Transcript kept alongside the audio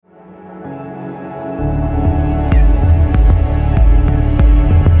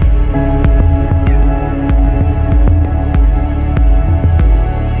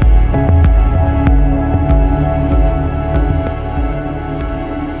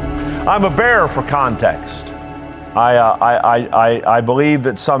I'm a bearer for context. I believe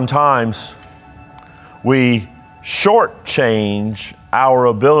that sometimes we shortchange our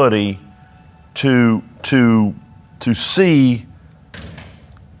ability to see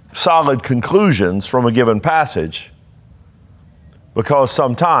solid conclusions from a given passage, because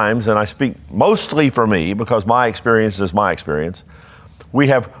sometimes, and I speak mostly for me because my experience is my experience, we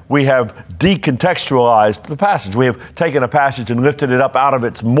have decontextualized the passage. We have taken a passage and lifted it up out of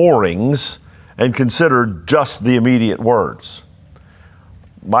its moorings and considered just the immediate words.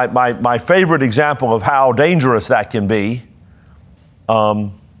 My favorite example of how dangerous that can be,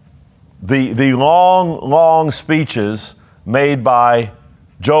 the long speeches made by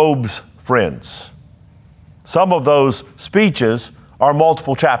Job's friends. Some of those speeches are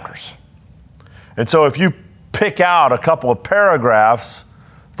multiple chapters. And so if you pick out a couple of paragraphs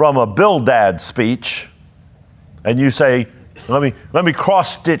from a Bildad speech and you say, let me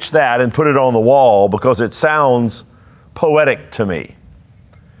cross-stitch that and put it on the wall because it sounds poetic to me.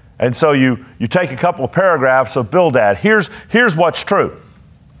 And so you take a couple of paragraphs of Bildad. Here's what's true.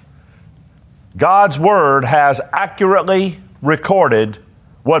 God's word has accurately recorded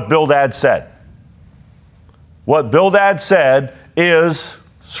what Bildad said. What Bildad said is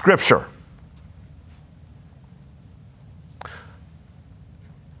Scripture.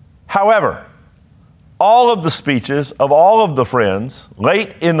 However, all of the speeches of all of the friends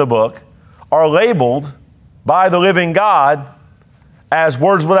late in the book are labeled by the living God as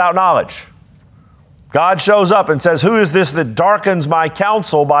words without knowledge. God shows up and says, "Who is this that darkens my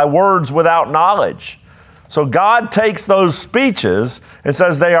counsel by words without knowledge?" So God takes those speeches and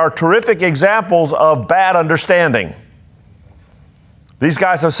says they are terrific examples of bad understanding. These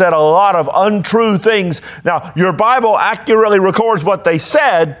guys have said a lot of untrue things. Now, your Bible accurately records what they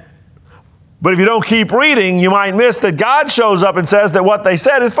said, but if you don't keep reading, you might miss that God shows up and says that what they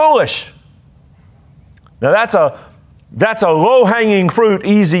said is foolish. Now, that's a low-hanging fruit,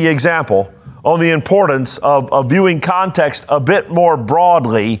 easy example on the importance of viewing context a bit more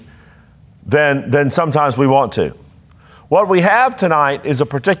broadly than sometimes we want to. What we have tonight is a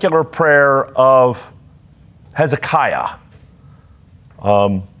particular prayer of Hezekiah,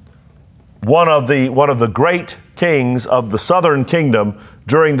 one of the great kings of the southern kingdom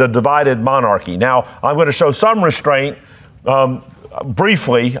during the divided monarchy. Now, I'm going to show some restraint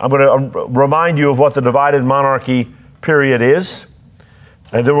briefly. I'm going to remind you of what the divided monarchy period is,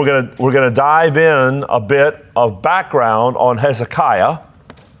 and then we're going to dive in a bit of background on Hezekiah.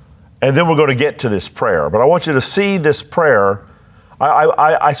 And then we're going to get to this prayer. But I want you to see this prayer.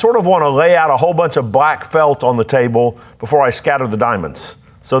 I sort of want to lay out a whole bunch of black felt on the table before I scatter the diamonds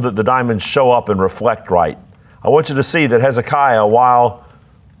so that the diamonds show up and reflect right. I want you to see that Hezekiah, while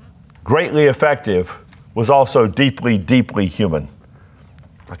greatly effective, was also deeply, deeply human.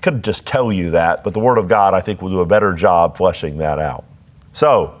 I could just tell you that, but the Word of God, I think, will do a better job fleshing that out.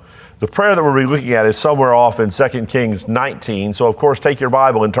 So, the prayer that we'll be looking at is somewhere off in 2 Kings 19. So, of course, take your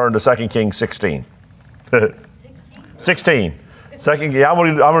Bible and turn to 2 Kings 16. 16. I'm going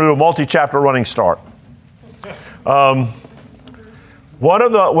to do a multi-chapter running start.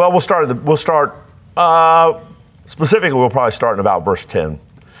 Specifically, we'll probably start in about verse 10.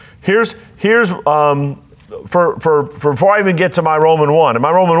 Here's before I even get to my Roman 1, and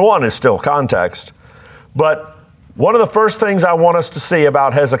my Roman 1 is still context, but one of the first things I want us to see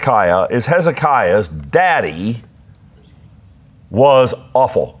about Hezekiah is Hezekiah's daddy was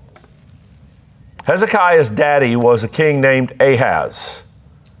awful. Hezekiah's daddy was a king named Ahaz.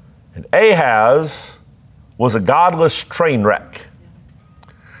 And Ahaz was a godless train wreck.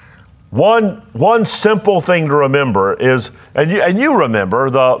 One simple thing to remember is, and you remember,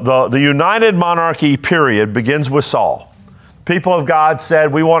 the United Monarchy period begins with Saul. People of God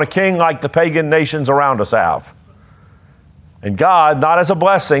said, we want a king like the pagan nations around us have. And God, not as a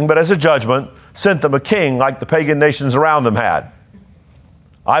blessing, but as a judgment, sent them a king like the pagan nations around them had.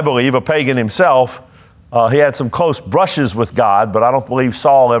 I believe a pagan himself, he had some close brushes with God, but I don't believe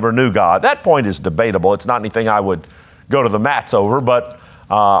Saul ever knew God. That point is debatable. It's not anything I would go to the mats over, but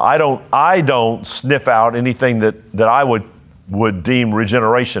I don't sniff out anything that I would deem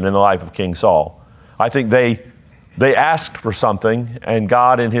regeneration in the life of King Saul. I think they asked for something, and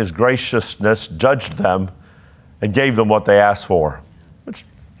God in his graciousness judged them and gave them what they asked for, which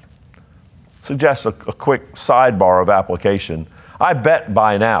suggests a quick sidebar of application. I bet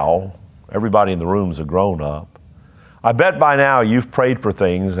by now, everybody in the room is a grown-up. I bet by now you've prayed for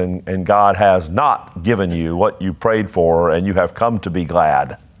things and God has not given you what you prayed for and you have come to be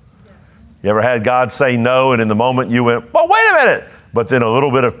glad. You ever had God say no and in the moment you went, well, wait a minute. But then a little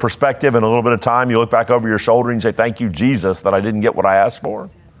bit of perspective and a little bit of time, you look back over your shoulder and you say, thank you, Jesus, that I didn't get what I asked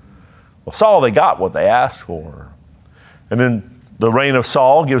for. Well, Saul, they got what they asked for. And then the reign of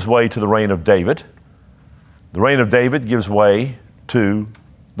Saul gives way to the reign of David. The reign of David gives way to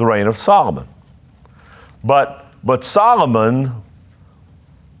the reign of Solomon. But Solomon,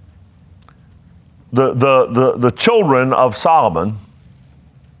 the children of Solomon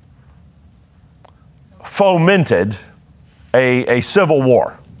fomented a civil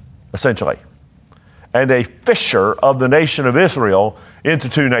war, essentially, and a fissure of the nation of Israel into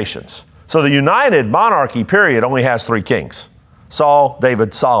two nations. So the united monarchy period only has three kings: Saul,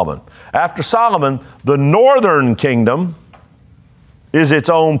 David, Solomon. After Solomon, the northern kingdom is its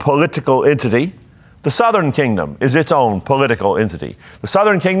own political entity. The southern kingdom is its own political entity. The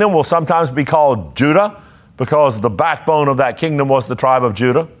southern kingdom will sometimes be called Judah because the backbone of that kingdom was the tribe of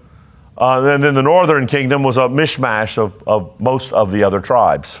Judah. And then the northern kingdom was a mishmash of most of the other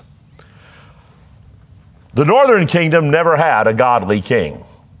tribes. The northern kingdom never had a godly king.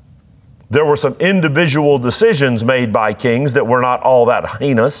 There were some individual decisions made by kings that were not all that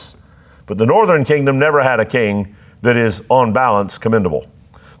heinous, but the northern kingdom never had a king that is, on balance, commendable.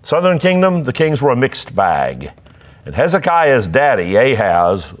 Southern kingdom, the kings were a mixed bag. And Hezekiah's daddy,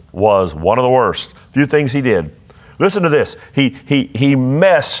 Ahaz, was one of the worst. A few things he did. Listen to this. He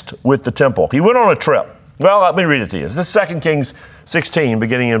messed with the temple. He went on a trip. Well, let me read it to you. This is 2 Kings 16,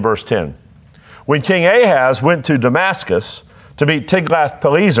 beginning in verse 10. When King Ahaz went to Damascus to meet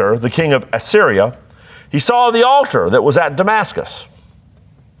Tiglath-Pileser, the king of Assyria, he saw the altar that was at Damascus.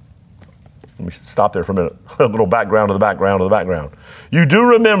 Let me stop there for a minute. A little background to the background of the background. You do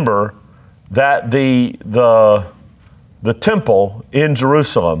remember that the temple in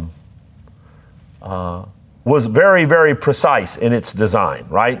Jerusalem was very, very precise in its design,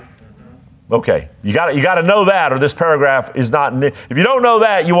 right? Okay, you got to know that, or this paragraph is not. If you don't know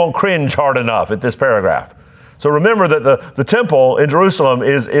that, you won't cringe hard enough at this paragraph. So remember that the temple in Jerusalem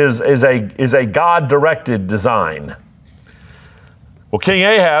is a God-directed design. Well, King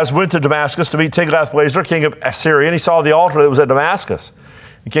Ahaz went to Damascus to meet Tiglath-Pileser, king of Assyria, and he saw the altar that was at Damascus.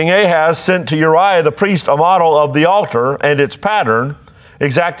 And King Ahaz sent to Uriah the priest a model of the altar and its pattern,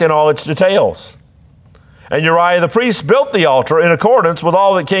 exacting all its details. And Uriah the priest built the altar in accordance with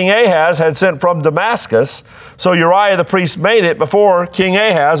all that King Ahaz had sent from Damascus. So Uriah the priest made it before King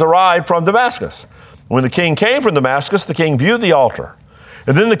Ahaz arrived from Damascus. When the king came from Damascus, the king viewed the altar.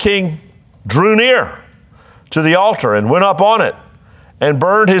 And then the king drew near to the altar and went up on it and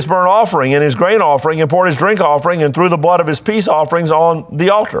burned his burnt offering and his grain offering and poured his drink offering and threw the blood of his peace offerings on the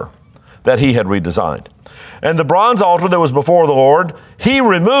altar that he had redesigned. And the bronze altar that was before the Lord, he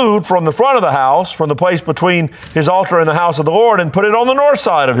removed from the front of the house, from the place between his altar and the house of the Lord, and put it on the north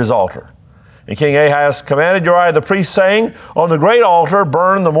side of his altar. And King Ahaz commanded Uriah the priest, saying, on the great altar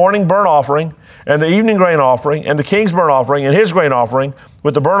burn the morning burnt offering, and the evening grain offering, and the king's burnt offering, and his grain offering,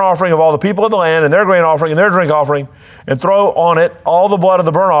 with the burnt offering of all the people of the land, and their grain offering, and their drink offering, and throw on it all the blood of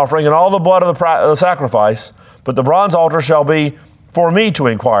the burnt offering, and all the blood of the sacrifice. But the bronze altar shall be for me to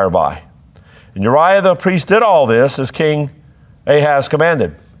inquire by. And Uriah the priest did all this as King Ahaz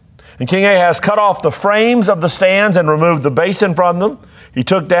commanded. And King Ahaz cut off the frames of the stands and removed the basin from them. He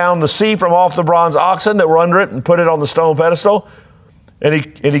took down the sea from off the bronze oxen that were under it and put it on the stone pedestal. And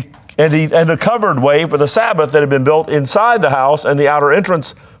the covered way for the Sabbath that had been built inside the house and the outer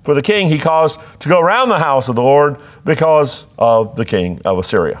entrance for the king, he caused to go around the house of the Lord because of the king of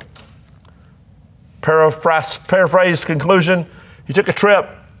Assyria. Paraphrased conclusion, he took a trip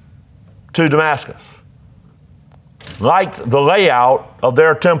to Damascus. Liked the layout of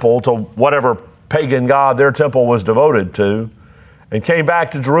their temple to whatever pagan god their temple was devoted to, and came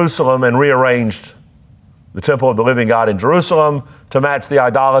back to Jerusalem and rearranged the temple of the living God in Jerusalem to match the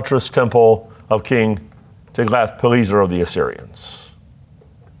idolatrous temple of King Tiglath-Pileser of the Assyrians.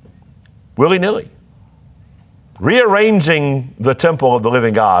 Willy-nilly. Rearranging the temple of the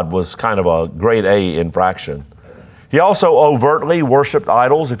living God was kind of a grade A infraction. He also overtly worshiped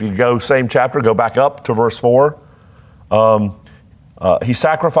idols. If you go same chapter, go back up to verse 4. He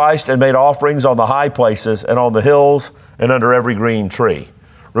sacrificed and made offerings on the high places and on the hills and under every green tree.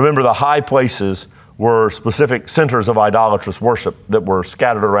 Remember, the high places were specific centers of idolatrous worship that were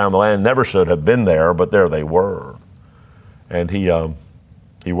scattered around the land. Never should have been there, but there they were. And he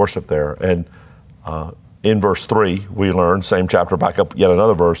worshiped there. And in verse 3, we learn, same chapter, back up yet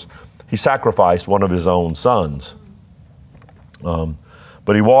another verse, he sacrificed one of his own sons.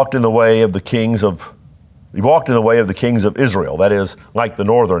 But he walked in the way of the kings of Israel, that is, like the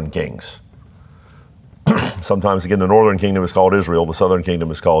northern kings. Sometimes, again, the northern kingdom is called Israel, the southern kingdom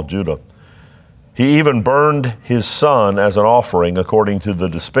is called Judah. He even burned his son as an offering according to the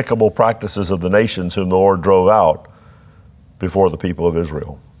despicable practices of the nations whom the Lord drove out before the people of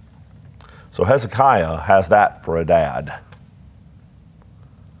Israel. So Hezekiah has that for a dad.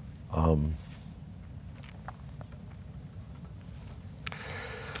 The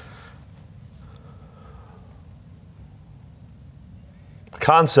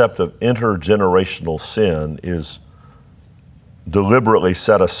concept of intergenerational sin is deliberately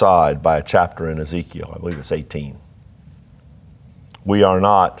set aside by a chapter in Ezekiel. I believe it's 18. We are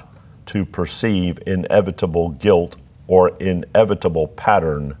not to perceive inevitable guilt or inevitable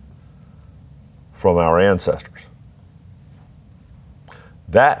pattern from our ancestors.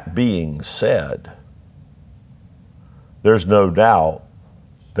 That being said, there's no doubt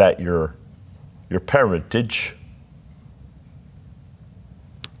that your parentage,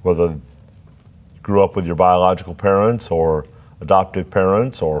 whether you grew up with your biological parents or adoptive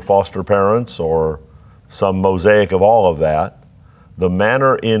parents or foster parents or some mosaic of all of that, the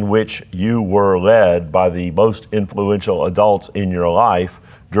manner in which you were led by the most influential adults in your life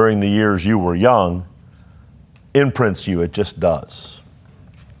during the years you were young imprints you. It just does.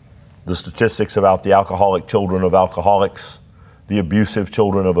 The statistics about the alcoholic children of alcoholics, the abusive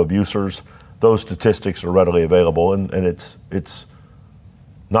children of abusers, those statistics are readily available, and it's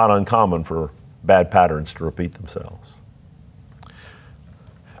not uncommon for bad patterns to repeat themselves.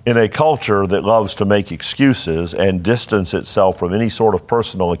 In a culture that loves to make excuses and distance itself from any sort of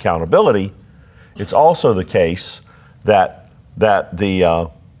personal accountability, it's also the case that the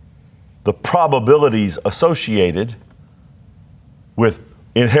probabilities associated with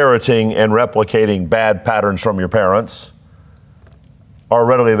inheriting and replicating bad patterns from your parents are a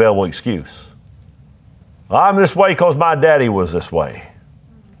readily available excuse. I'm this way because my daddy was this way.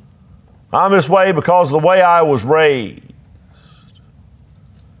 I'm this way because of the way I was raised.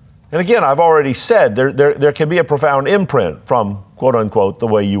 And again, I've already said there can be a profound imprint from, quote unquote, the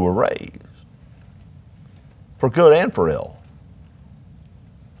way you were raised, for good and for ill.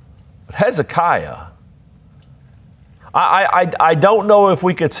 But Hezekiah, I don't know if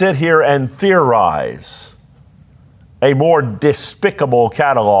we could sit here and theorize a more despicable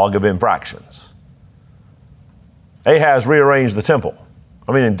catalog of infractions. Ahaz rearranged the temple.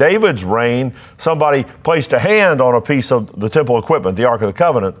 I mean, in David's reign, somebody placed a hand on a piece of the temple equipment, the Ark of the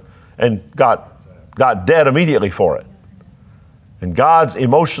Covenant, and got dead immediately for it. And God's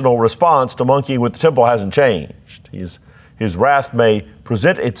emotional response to monkeying with the temple hasn't changed. His wrath may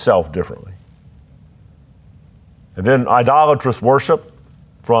present itself differently. And then idolatrous worship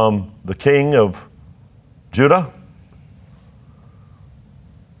from the king of Judah,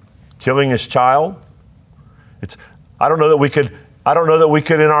 killing his child. I don't know that we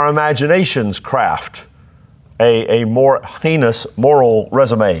could in our imaginations craft a more heinous moral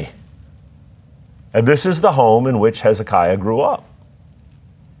resume. And this is the home in which Hezekiah grew up.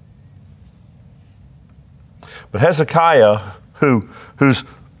 But Hezekiah, whose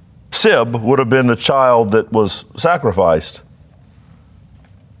sib would have been the child that was sacrificed,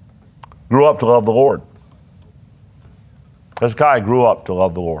 grew up to love the Lord. Hezekiah grew up to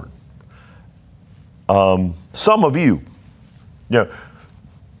love the Lord. Some of you know,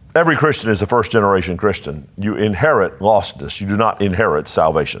 every Christian is a first-generation Christian. You inherit lostness. You do not inherit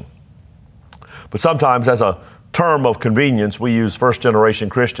salvation. But sometimes, as a term of convenience, we use first-generation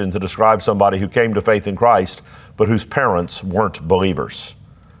Christian to describe somebody who came to faith in Christ, but whose parents weren't believers.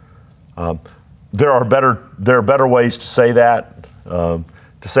 There are better ways to say that. To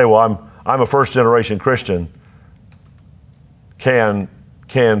say, well, I'm a first-generation Christian, can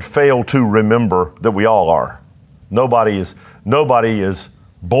fail to remember that we all are. Nobody is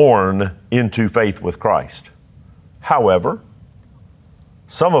born into faith with Christ. However,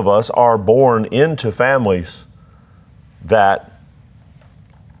 some of us are born into families that,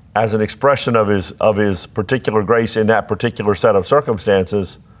 as an expression of his particular grace in that particular set of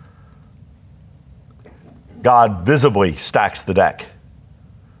circumstances, God visibly stacks the deck.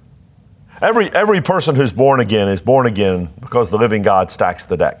 Every person who's born again is born again because the living God stacks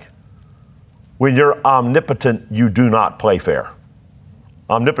the deck. When you're omnipotent, you do not play fair.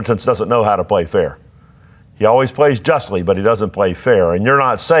 Omnipotence doesn't know how to play fair. He always plays justly, but he doesn't play fair. And you're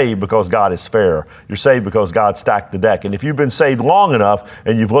not saved because God is fair. You're saved because God stacked the deck. And if you've been saved long enough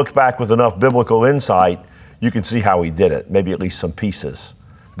and you've looked back with enough biblical insight, you can see how he did it, maybe at least some pieces.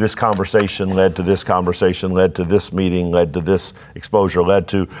 This conversation led to this conversation, led to this meeting, led to this exposure,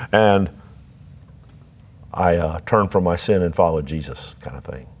 and I turned from my sin and followed Jesus, kind of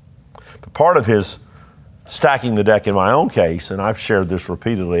thing. But part of his stacking the deck in my own case, and I've shared this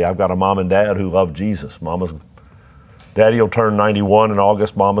repeatedly, I've got a mom and dad who love Jesus. Daddy will turn 91 in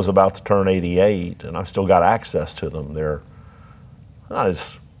August, Mama's about to turn 88, and I've still got access to them. They're not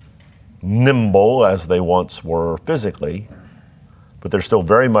as nimble as they once were physically. but they're still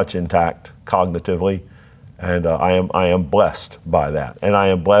very much intact cognitively, and I am blessed by that. And I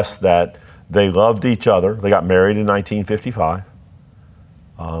am blessed that they loved each other. They got married in 1955.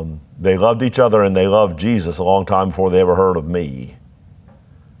 They loved each other and they loved Jesus a long time before they ever heard of me.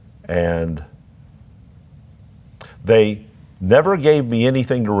 And they never gave me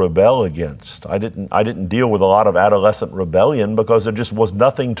anything to rebel against. I didn't deal with a lot of adolescent rebellion because there just was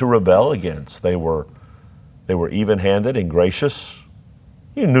nothing to rebel against. They were even-handed and gracious.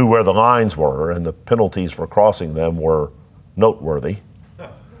 You knew where the lines were, and the penalties for crossing them were noteworthy.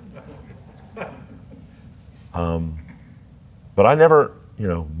 But I never,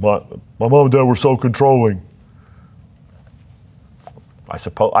 my mom and dad were so controlling. I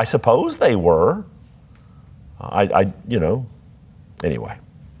suppose they were. Anyway.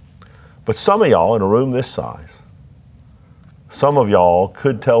 But some of y'all in a room this size, some of y'all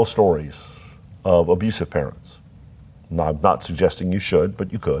could tell stories of abusive parents. Now, I'm not suggesting you should,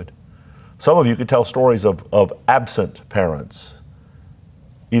 but you could. Some of you could tell stories of absent parents,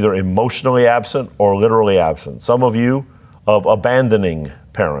 either emotionally absent or literally absent. Some of you of abandoning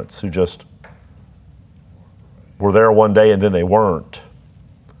parents who just were there one day and then they weren't.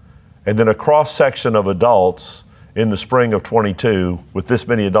 And then a cross-section of adults in the spring of 22, with this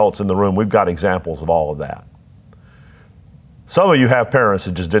many adults in the room, we've got examples of all of that. Some of you have parents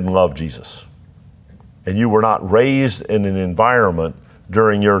that just didn't love Jesus. And you were not raised in an environment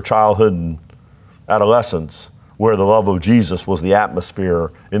during your childhood and adolescence where the love of Jesus was the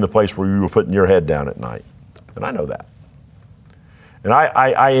atmosphere in the place where you were putting your head down at night. And I know that. And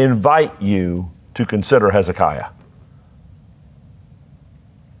I invite you to consider Hezekiah.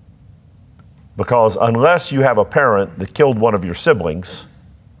 Because unless you have a parent that killed one of your siblings,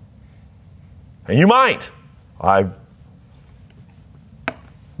 and you might,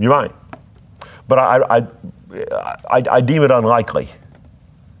 but I deem it unlikely.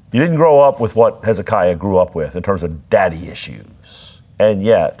 You didn't grow up with what Hezekiah grew up with in terms of daddy issues. And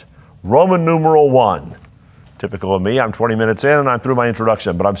yet, Roman numeral 1, typical of me, I'm 20 minutes in and I'm through my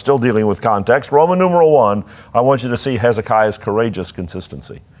introduction, but I'm still dealing with context. Roman numeral 1, I want you to see Hezekiah's courageous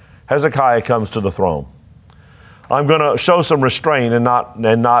consistency. Hezekiah comes to the throne. I'm going to show some restraint and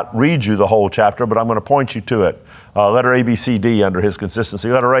not read you the whole chapter, but I'm going to point you to it. Letter A, B, C, D under his consistency.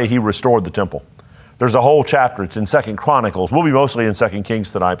 Letter A, he restored the temple. There's a whole chapter. It's in 2 Chronicles. We'll be mostly in 2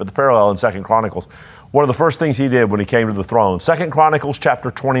 Kings tonight, but the parallel in 2 Chronicles. One of the first things he did when he came to the throne, 2 Chronicles chapter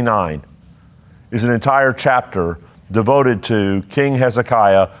 29 is an entire chapter devoted to King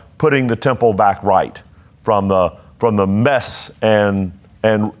Hezekiah putting the temple back right from the mess and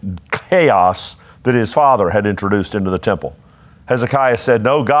chaos that his father had introduced into the temple. Hezekiah said,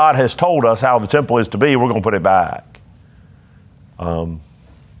 no, God has told us how the temple is to be. We're going to put it back.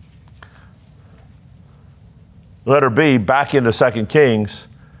 Letter B, back into 2 Kings,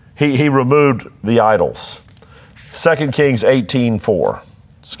 he removed the idols. 2 Kings 18:4.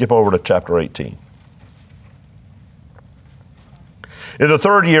 Skip over to chapter 18. In the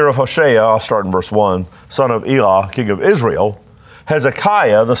 3rd year of Hoshea, I'll start in verse 1, son of Elah, king of Israel,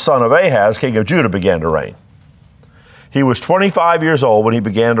 Hezekiah, the son of Ahaz, king of Judah, began to reign. He was 25 years old when he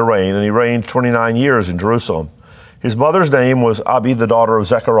began to reign, and he reigned 29 years in Jerusalem. His mother's name was Abi, the daughter of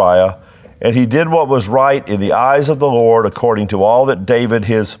Zechariah, and he did what was right in the eyes of the Lord according to all that David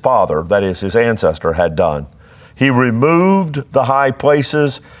his father, that is his ancestor, had done. He removed the high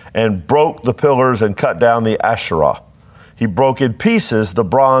places and broke the pillars and cut down the Asherah. He broke in pieces the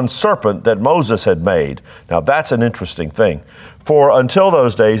bronze serpent that Moses had made. Now that's an interesting thing. For until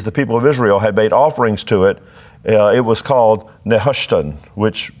those days, the people of Israel had made offerings to it. It was called Nehushtan,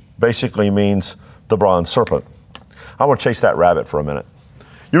 which basically means the bronze serpent. I want to chase that rabbit for a minute.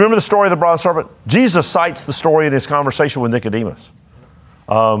 You remember the story of the bronze serpent? Jesus cites the story in his conversation with Nicodemus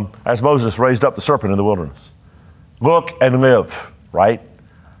as Moses raised up the serpent in the wilderness. Look and live, right?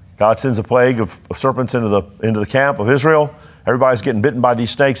 God sends a plague of serpents into the camp of Israel. Everybody's getting bitten by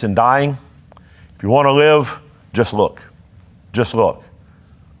these snakes and dying. If you want to live, just look. Just look.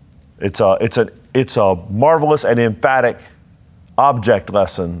 It's a marvelous and emphatic object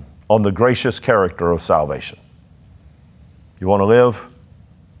lesson on the gracious character of salvation. You want to live?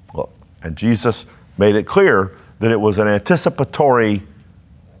 Look. And Jesus made it clear that it was an anticipatory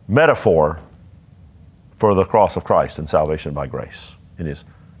metaphor for the cross of Christ and salvation by grace in his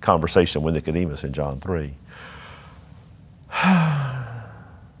conversation with Nicodemus in John 3.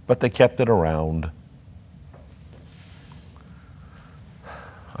 But they kept it around.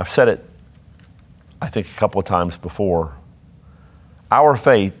 I've said it, I think, a couple of times before. Our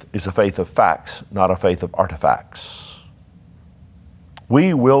faith is a faith of facts, not a faith of artifacts.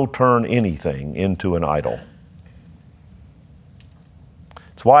 We will turn anything into an idol.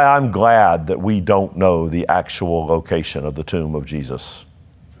 It's why I'm glad that we don't know the actual location of the tomb of Jesus.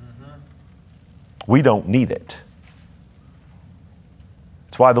 We don't need it.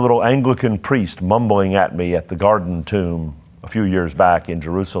 It's why the little Anglican priest mumbling at me at the Garden Tomb a few years back in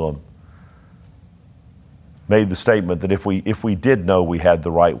Jerusalem made the statement that if we did know we had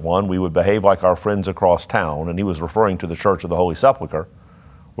the right one, we would behave like our friends across town. And he was referring to the Church of the Holy Sepulchre,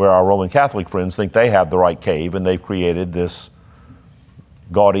 where our Roman Catholic friends think they have the right cave, and they've created this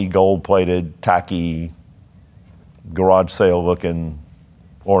gaudy, gold-plated, tacky, garage sale-looking,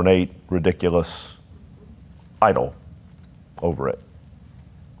 ornate, ridiculous idol over it.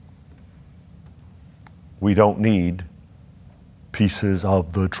 We don't need pieces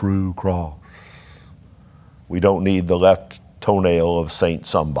of the true cross. We don't need the left toenail of Saint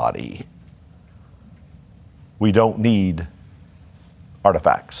somebody. We don't need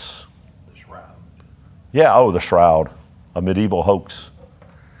artifacts. The shroud. Yeah, the shroud, a medieval hoax.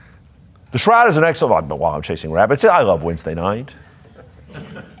 The shroud is an excellent, while I'm chasing rabbits, I love Wednesday night.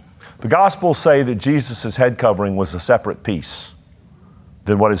 The Gospels say that Jesus' head covering was a separate piece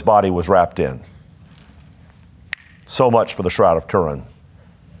than what his body was wrapped in. So much for the Shroud of Turin.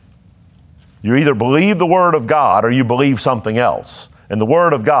 You either believe the Word of God or you believe something else. And the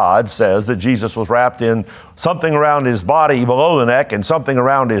Word of God says that Jesus was wrapped in something around his body below the neck and something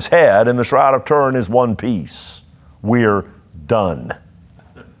around his head, and the Shroud of Turin is one piece. We're done.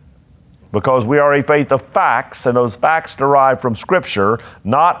 Because we are a faith of facts, and those facts derive from Scripture,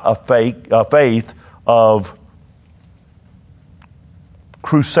 not a faith of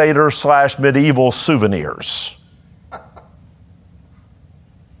crusader/medieval souvenirs.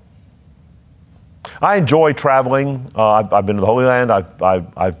 I enjoy traveling. I've been to the Holy Land.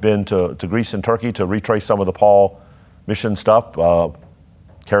 I've been to Greece and Turkey to retrace some of the Paul mission stuff.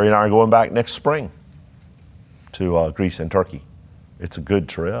 Carrie and I are going back next spring to Greece and Turkey. It's a good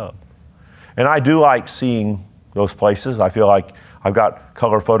trip. And I do like seeing those places. I feel like I've got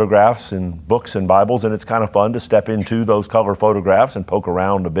color photographs in books and Bibles, and it's kind of fun to step into those color photographs and poke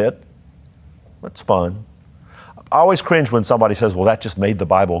around a bit. That's fun. I always cringe when somebody says, well, that just made the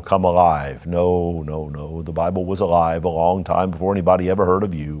Bible come alive. No. The Bible was alive a long time before anybody ever heard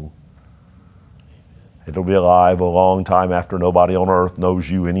of you. It'll be alive a long time after nobody on earth knows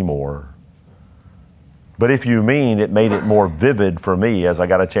you anymore. But if you mean it made it more vivid for me as I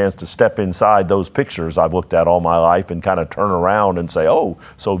got a chance to step inside those pictures I've looked at all my life and kind of turn around and say, oh,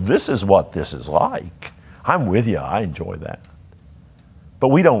 so this is what this is like. I'm with you. I enjoy that. But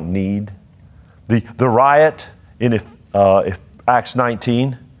we don't need the riot in if Acts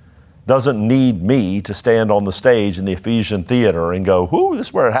 19 doesn't need me to stand on the stage in the Ephesian theater and go, ooh, this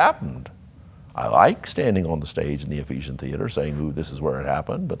is where it happened. I like standing on the stage in the Ephesian theater saying, ooh, this is where it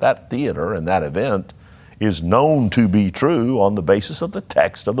happened. But that theater and that event is known to be true on the basis of the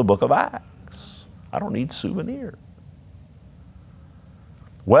text of the book of Acts. I don't need souvenir.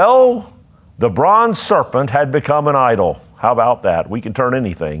 Well, the bronze serpent had become an idol. How about that? We can turn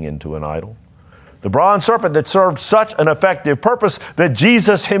anything into an idol. The bronze serpent that served such an effective purpose that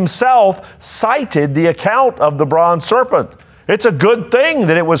Jesus himself cited the account of the bronze serpent. It's a good thing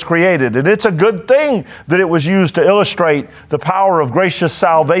that it was created, and it's a good thing that it was used to illustrate the power of gracious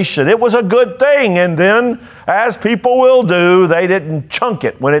salvation. It was a good thing, and then, as people will do, they didn't chunk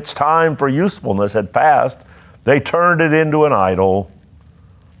it when its time for usefulness had passed. They turned it into an idol.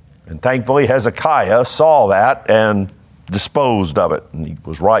 And thankfully, Hezekiah saw that and disposed of it, and he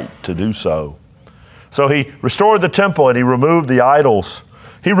was right to do so. So he restored the temple and he removed the idols.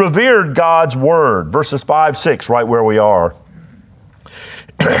 He revered God's word, verses 5, 6, right where we are.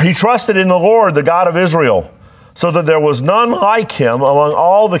 He trusted in the Lord, the God of Israel, so that there was none like him among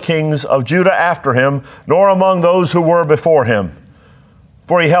all the kings of Judah after him, nor among those who were before him.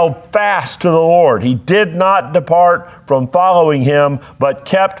 For he held fast to the Lord. He did not depart from following him, but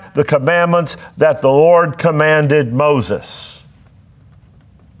kept the commandments that the Lord commanded Moses.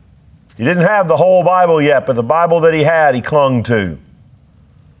 He didn't have the whole Bible yet, but the Bible that he had, he clung to.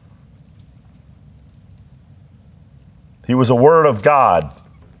 He was a Word of God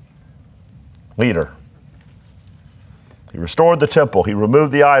leader. He restored the temple. He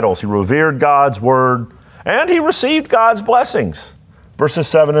removed the idols. He revered God's Word. And he received God's blessings. Verses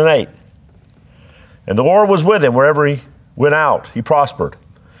 7 and 8. And the Lord was with him wherever he went out. He prospered.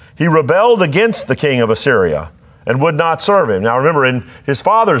 He rebelled against the king of Assyria and would not serve him. Now remember, in his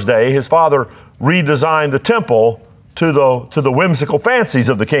father's day, his father redesigned the temple to the whimsical fancies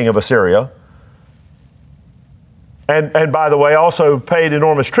of the king of Assyria. And by the way, also paid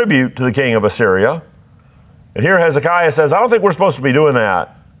enormous tribute to the king of Assyria. And here Hezekiah says, I don't think we're supposed to be doing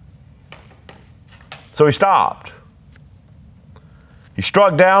that. So he stopped. He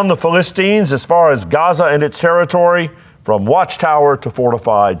struck down the Philistines as far as Gaza and its territory, from watchtower to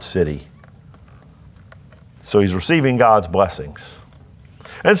fortified city. So he's receiving God's blessings.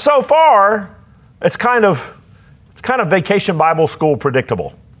 And so far, it's kind of vacation Bible school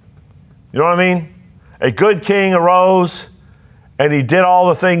predictable. You know what I mean? A good king arose, and he did all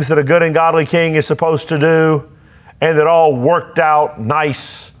the things that a good and godly king is supposed to do, and it all worked out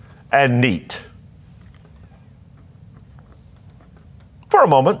nice and neat. For a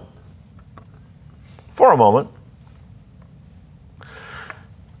moment.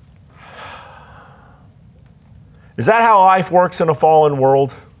 Is that how life works in a fallen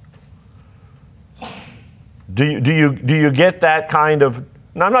world? Do you get that kind of?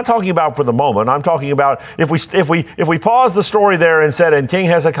 Now, I'm not talking about for the moment. I'm talking about if we pause the story there and said, and King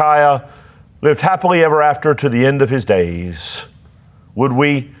Hezekiah lived happily ever after to the end of his days, would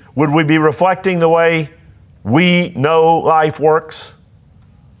we be reflecting the way we know life works?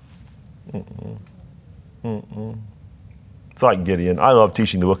 It's like Gideon. I love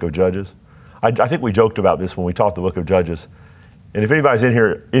teaching the book of Judges. I think we joked about this when we taught the book of Judges. And if anybody's in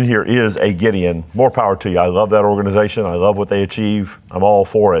here is a Gideon, more power to you. I love that organization. I love what they achieve. I'm all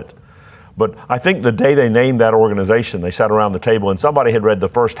for it. But I think the day they named that organization, they sat around the table and somebody had read the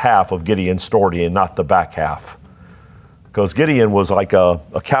first half of Gideon's story and not the back half. Because Gideon was like a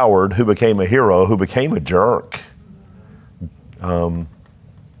coward who became a hero, who became a jerk. A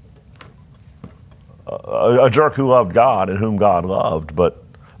jerk who loved God and whom God loved. But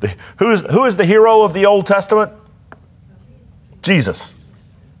who is the hero of the Old Testament? Jesus.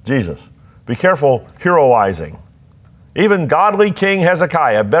 Be careful heroizing. Even godly King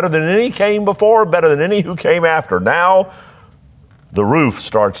Hezekiah, better than any came before, better than any who came after. Now, the roof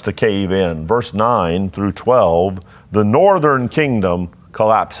starts to cave in. Verse 9 through 12, the northern kingdom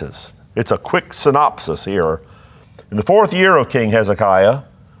collapses. It's a quick synopsis here. In the 4th year of King Hezekiah,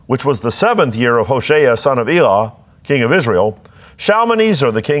 which was the 7th year of Hoshea, son of Elah, king of Israel,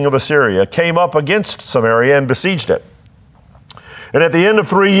 Shalmaneser, the king of Assyria, came up against Samaria and besieged it. And at the end of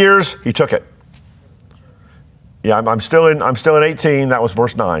 3 years, he took it. Yeah, I'm still in 18. That was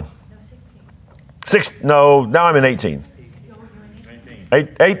verse 9. Now I'm in 18.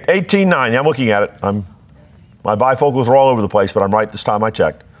 18:9. Yeah, I'm looking at it. My bifocals are all over the place, but I'm right this time I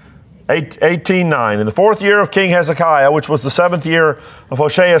checked. 18:9. In the 4th year of King Hezekiah, which was the 7th year of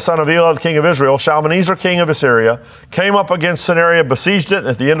Hoshea, son of Elah, the king of Israel, Shalmaneser, king of Assyria, came up against Samaria, besieged it, and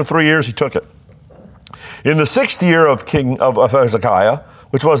at the end of 3 years, he took it. In the 6th year of King of Hezekiah,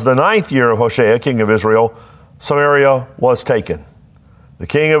 which was the 9th year of Hoshea, king of Israel, Samaria was taken. The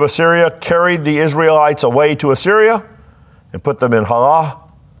king of Assyria carried the Israelites away to Assyria and put them in Halah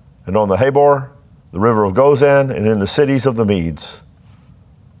and on the Habor, the river of Gozan, and in the cities of the Medes,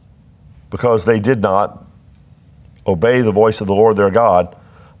 because they did not obey the voice of the Lord their God,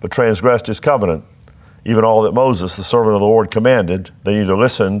 but transgressed his covenant, even all that Moses, the servant of the Lord, commanded. They neither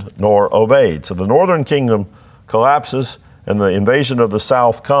listened nor obeyed. So the northern kingdom collapses and the invasion of the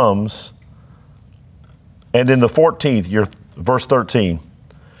south comes. And in the 14th year, verse 13,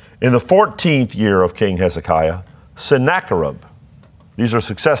 in the 14th year of King Hezekiah, Sennacherib, these are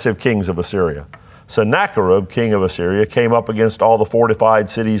successive kings of Assyria, Sennacherib, king of Assyria, came up against all the fortified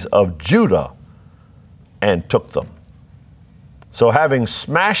cities of Judah and took them. So having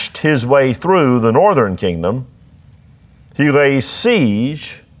smashed his way through the northern kingdom, he lays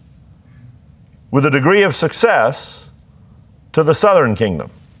siege with a degree of success to the southern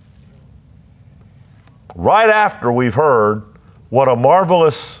kingdom. Right after we've heard what a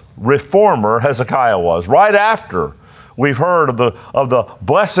marvelous reformer Hezekiah was, right after we've heard of the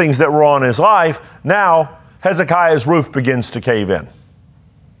blessings that were on his life, now Hezekiah's roof begins to cave in.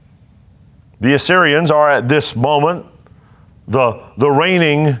 The Assyrians are at this moment the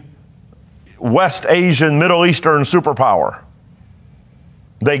reigning West Asian, Middle Eastern superpower.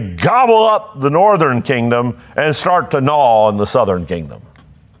 They gobble up the northern kingdom and start to gnaw on the southern kingdom.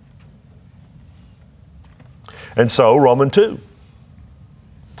 And so, Romans 2.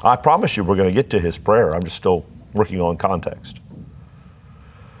 I promise you we're going to get to his prayer. I'm just still working on context.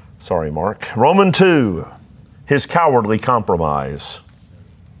 Sorry, Mark. Romans 2, his cowardly compromise.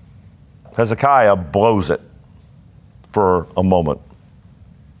 Hezekiah blows it for a moment.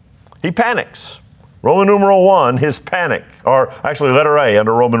 He panics. Roman numeral 1, his panic, or actually letter A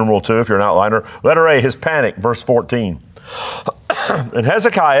under Roman numeral 2 if you're an outliner. Letter A, his panic, verse 14. And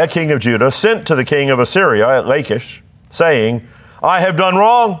Hezekiah, king of Judah, sent to the king of Assyria at Lachish, saying, I have done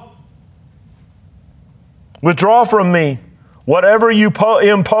wrong. Withdraw from me. Whatever you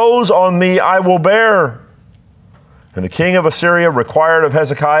impose on me, I will bear. And the king of Assyria required of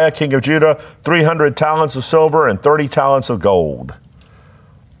Hezekiah, king of Judah, 300 talents of silver and 30 talents of gold.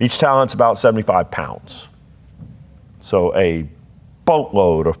 Each talent's about 75 pounds. So a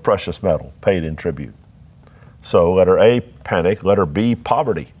boatload of precious metal paid in tribute. So letter A, panic. Letter B,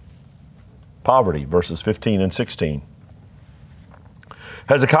 poverty. Poverty, verses 15 and 16.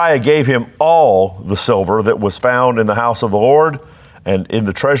 Hezekiah gave him all the silver that was found in the house of the Lord and in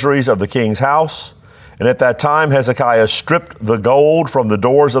the treasuries of the king's house. And at that time, Hezekiah stripped the gold from the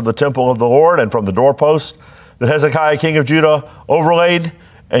doors of the temple of the Lord and from the doorposts that Hezekiah, king of Judah, overlaid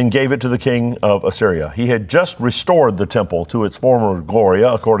and gave it to the king of Assyria. He had just restored the temple to its former glory,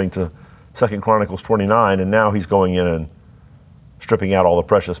 according to 2 Chronicles 29, and now he's going in and stripping out all the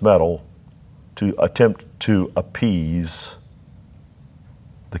precious metal to attempt to appease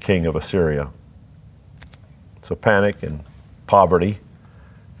the king of Assyria. So panic and poverty.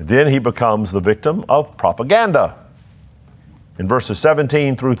 And then he becomes the victim of propaganda in verses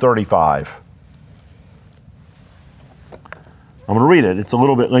 17 through 35. I'm going to read it. It's a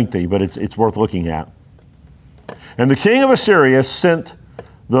little bit lengthy, but it's worth looking at. And the king of Assyria sent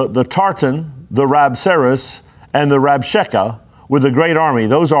the Tartan, the Rabsaris, and the Rabshakeh with a great army.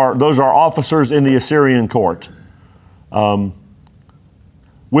 Those are officers in the Assyrian court. With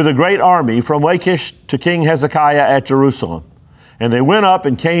a great army from Lachish to King Hezekiah at Jerusalem. And they went up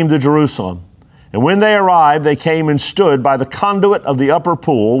and came to Jerusalem. And when they arrived, they came and stood by the conduit of the upper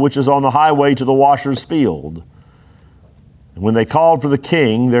pool, which is on the highway to the washer's field. And when they called for the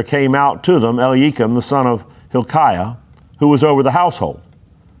king, there came out to them Eliakim, the son of Hilkiah, who was over the household,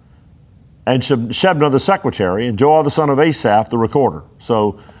 and Shebna the secretary, and Joel the son of Asaph the recorder.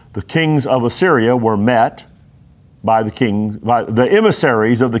 So the kings of Assyria were met by the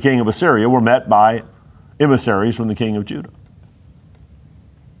emissaries of the king of Assyria were met by emissaries from the king of Judah.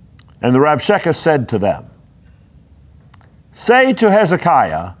 And the Rabshakeh said to them, "Say to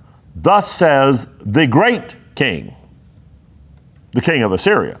Hezekiah, thus says the great king, the king of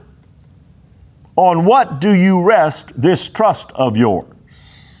Assyria, on what do you rest this trust of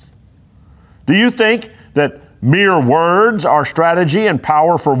yours? Do you think that mere words are strategy and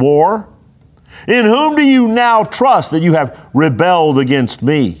power for war? In whom do you now trust that you have rebelled against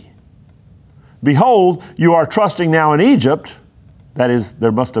me? Behold, you are trusting now in Egypt." That is,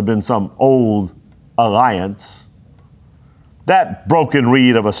 there must have been some old alliance. "That broken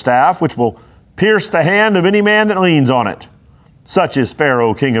reed of a staff, which will pierce the hand of any man that leans on it. Such is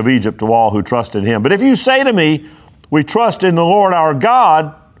Pharaoh, king of Egypt, to all who trust in him. But if you say to me, we trust in the Lord our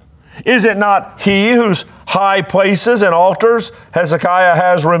God, is it not he whose high places and altars Hezekiah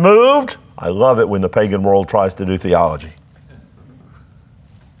has removed?" I love it when the pagan world tries to do theology.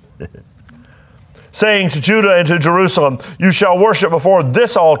 "Saying to Judah and to Jerusalem, you shall worship before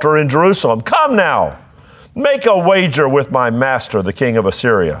this altar in Jerusalem. Come now, make a wager with my master, the king of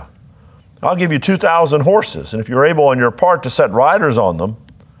Assyria. I'll give you 2,000 horses, and if you're able on your part to set riders on them,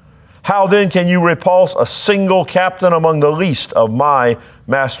 how then can you repulse a single captain among the least of my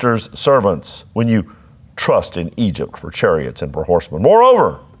master's servants when you trust in Egypt for chariots and for horsemen?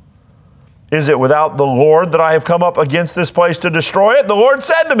 Moreover, is it without the Lord that I have come up against this place to destroy it? The Lord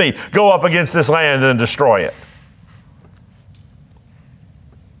said to me, go up against this land and destroy it.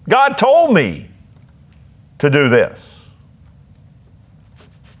 God told me to do this."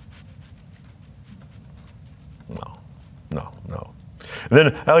 No. And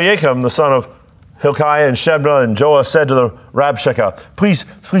then Eliakim, the son of Hilkiah, and Shebna and Joah said to the Rabshakeh, please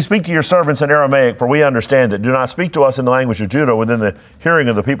speak to your servants in Aramaic, for we understand it. Do not speak to us in the language of Judah within the hearing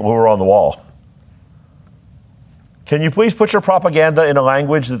of the people who are on the wall. Can you please put your propaganda in a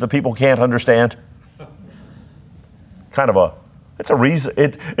language that the people can't understand? It's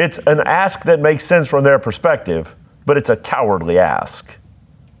an ask that makes sense from their perspective, but it's a cowardly ask.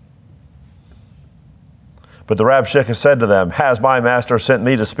 But the Rabshakeh said to them, has my master sent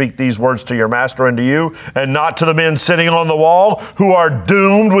me to speak these words to your master and to you, and not to the men sitting on the wall, who are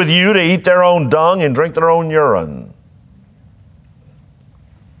doomed with you to eat their own dung and drink their own urine?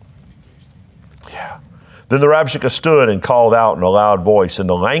 Yeah. Then the Rabshakeh stood and called out in a loud voice in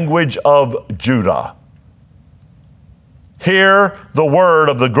the language of Judah, hear the word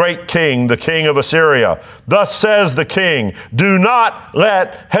of the great king, the king of Assyria. Thus says the king, do not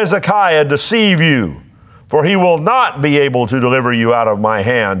let Hezekiah deceive you, for he will not be able to deliver you out of my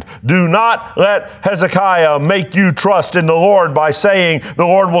hand. Do not let Hezekiah make you trust in the Lord by saying, the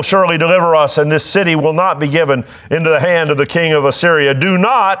Lord will surely deliver us, and this city will not be given into the hand of the king of Assyria. Do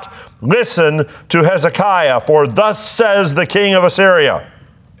not listen to Hezekiah, for thus says the king of Assyria,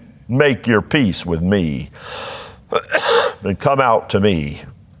 make your peace with me and come out to me.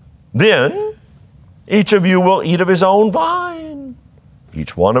 Then each of you will eat of his own vine,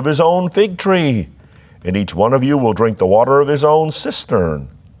 each one of his own fig tree, and each one of you will drink the water of his own cistern.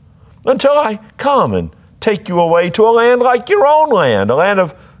 until I come and take you away to a land like your own land, a land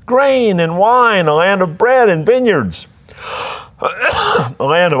of grain and wine, a land of bread and vineyards, a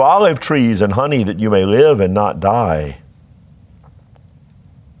land of olive trees and honey, that you may live and not die.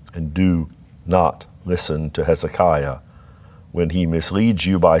 And do not listen to Hezekiah when he misleads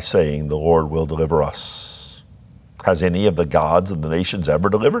you by saying, the Lord will deliver us. Has any of the gods of the nations ever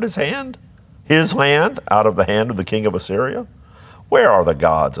delivered his land out of the hand of the king of Assyria? Where are the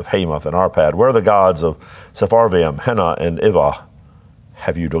gods of Hamath and Arpad? Where are the gods of Sepharvaim, Hena, and Ivah?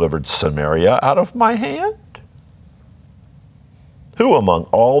 Have you delivered Samaria out of my hand? Who among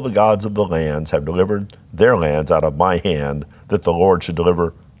all the gods of the lands have delivered their lands out of my hand, that the Lord should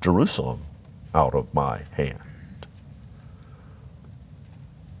deliver Jerusalem out of my hand?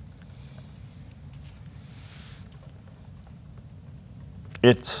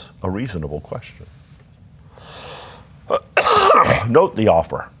 It's a reasonable question. Note the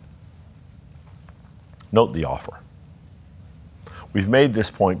offer. Note the offer. We've made this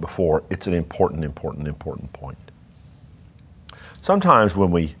point before. It's an important point. Sometimes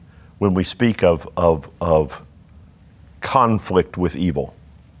when we speak of conflict with evil,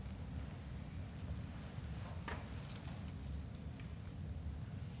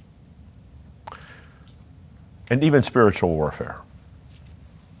 and even spiritual warfare,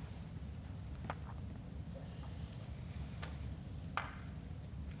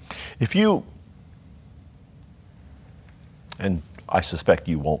 if you, and I suspect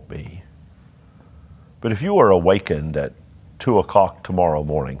you won't be, but if you are awakened at 2 o'clock tomorrow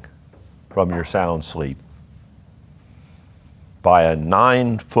morning from your sound sleep by a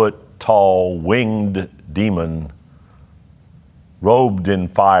 9-foot-tall winged demon robed in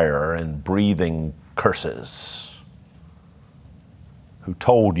fire and breathing curses, who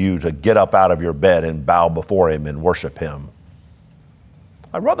told you to get up out of your bed and bow before him and worship him,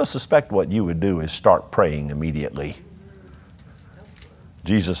 I rather suspect what you would do is start praying immediately.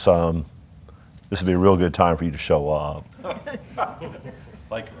 Jesus, this would be a real good time for you to show up.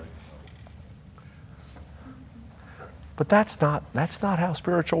 But that's not how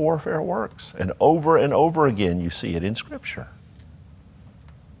spiritual warfare works. And over again, you see it in Scripture.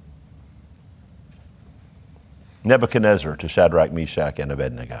 Nebuchadnezzar to Shadrach, Meshach, and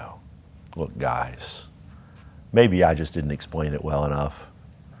Abednego. Look, guys, maybe I just didn't explain it well enough.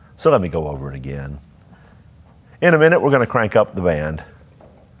 So let me go over it again. In a minute, we're going to crank up the band.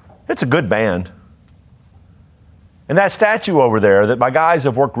 It's a good band. And that statue over there that my guys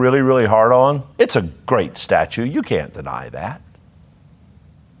have worked really, really hard on, it's a great statue. You can't deny that.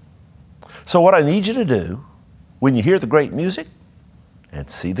 So what I need you to do when you hear the great music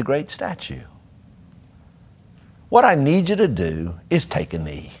and see the great statue, what I need you to do is take a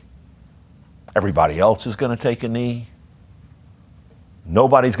knee. Everybody else is going to take a knee.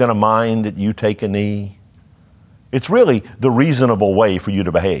 Nobody's going to mind that you take a knee. It's really the reasonable way for you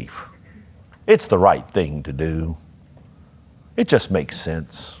to behave. It's the right thing to do. It just makes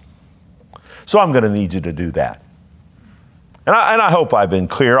sense. So I'm going to need you to do that. And I hope I've been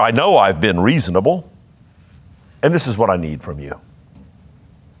clear. I know I've been reasonable. And this is what I need from you.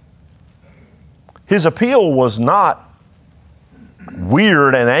 His appeal was not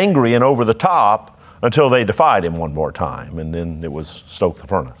weird and angry and over the top until they defied him one more time, and then it was stoke the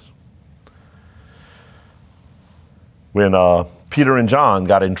furnace. When Peter and John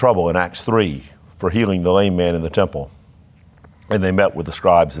got in trouble in Acts 3 for healing the lame man in the temple, and they met with the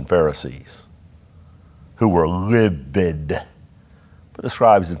scribes and Pharisees, who were livid. But the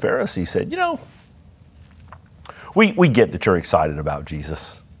scribes and Pharisees said, we get that you're excited about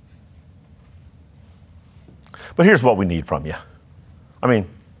Jesus. But here's what we need from you. I mean,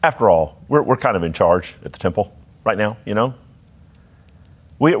 after all, we're kind of in charge at the temple right now,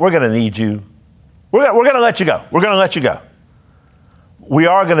 We're going to need you. We're going to let you go. We're going to let you go. We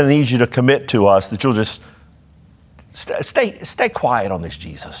are going to need you to commit to us that you'll just stay quiet on this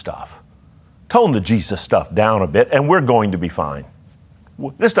Jesus stuff. Tone the Jesus stuff down a bit, and we're going to be fine.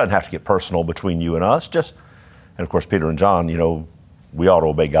 This doesn't have to get personal between you and us. And of course, Peter and John, we ought to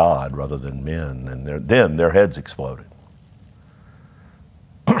obey God rather than men. And then their heads exploded.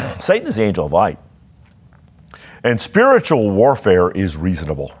 Satan is the angel of light. And spiritual warfare is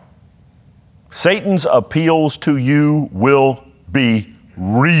reasonable. Satan's appeals to you will be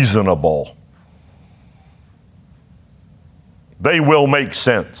reasonable. They will make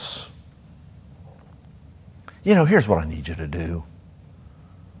sense. Here's what I need you to do.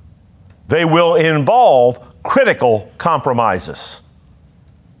 They will involve critical compromises.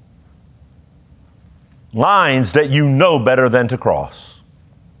 Lines that you know better than to cross.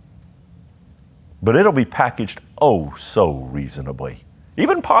 But it'll be packaged oh so reasonably.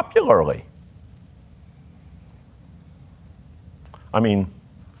 even popularly. I mean,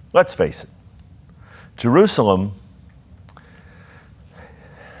 let's face it. Jerusalem,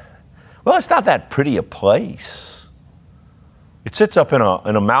 well, it's not that pretty a place. It sits up in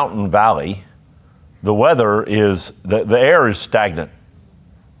a mountain valley. The weather is, the air is stagnant.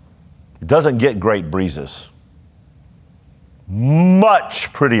 It doesn't get great breezes.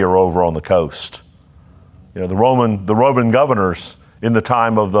 Much prettier over on the coast. You know, the Roman governors in the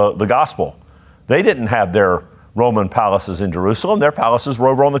time of the gospel, they didn't have their Roman palaces in Jerusalem. Their palaces were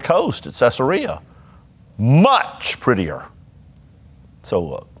over on the coast at Caesarea. Much prettier. So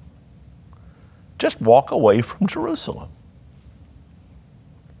look, just walk away from Jerusalem.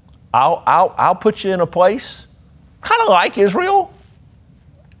 I'll put you in a place kind of like Israel.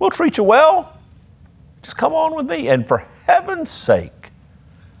 We'll treat you well. Just come on with me. And for heaven's sake,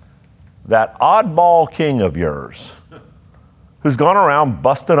 that oddball king of yours who's gone around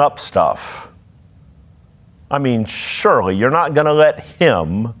busting up stuff, I mean, surely you're not going to let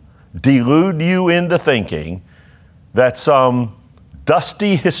him delude you into thinking that some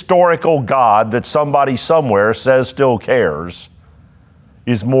dusty historical God that somebody somewhere says still cares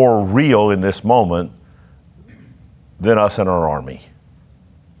is more real in this moment than us and our army.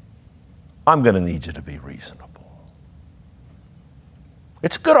 I'm going to need you to be reasonable.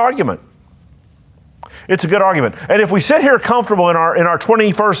 It's a good argument. It's a good argument. And if we sit here comfortable in our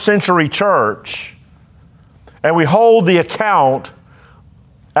 21st century church and we hold the account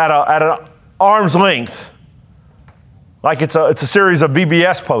at an arm's length, like it's a series of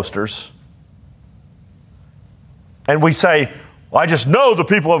VBS posters, and we say, well, I just know the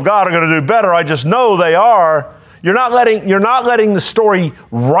people of God are going to do better. I just know they are. You're not letting the story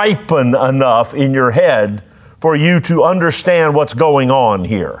ripen enough in your head for you to understand what's going on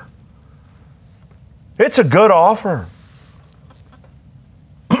here. It's a good offer.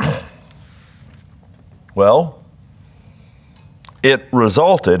 Well, it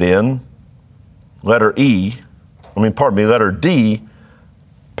resulted in letter D,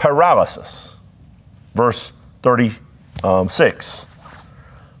 paralysis. Verse 36.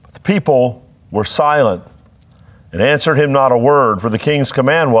 But the people were silent and answered him not a word, for the king's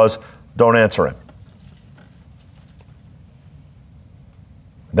command was, don't answer him.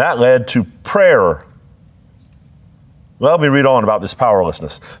 That led to prayer. Well, let me read on about this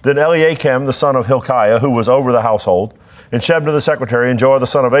powerlessness. Then Eliakim, the son of Hilkiah, who was over the household, and Shebna the secretary, and Joah the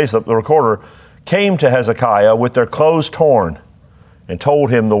son of Asaph, the recorder, came to Hezekiah with their clothes torn and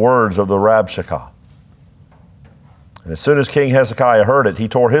told him the words of the Rabshakeh. And as soon as King Hezekiah heard it, he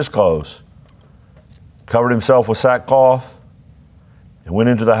tore his clothes, covered himself with sackcloth, and went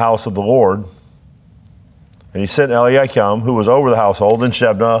into the house of the Lord. And he sent Eliakim, who was over the household, and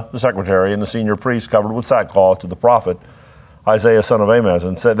Shebna, the secretary, and the senior priest, covered with sackcloth, to the prophet Isaiah, son of Amoz.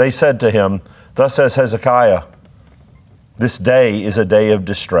 And they said to him, thus says Hezekiah, this day is a day of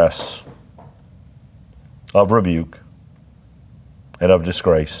distress, of rebuke, and of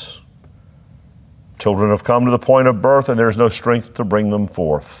disgrace. Children have come to the point of birth, and there is no strength to bring them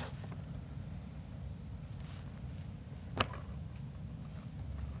forth.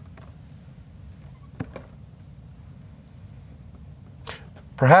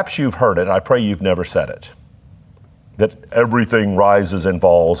 Perhaps you've heard it. I pray you've never said it. That everything rises and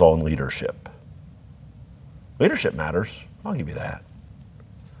falls on leadership. Leadership matters. I'll give you that.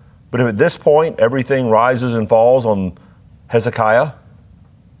 But if at this point everything rises and falls on Hezekiah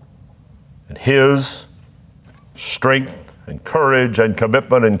and his strength and courage and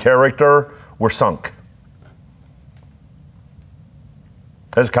commitment and character, we're sunk.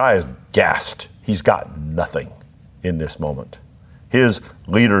 Hezekiah is gassed. He's got nothing in this moment. His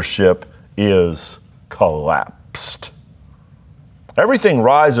leadership is collapsed. Everything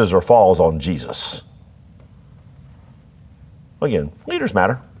rises or falls on Jesus. Again, leaders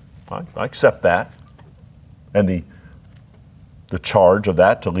matter. I accept that. And the charge of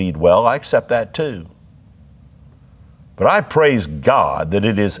that to lead well, I accept that too. But I praise God that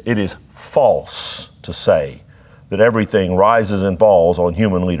it is false to say that everything rises and falls on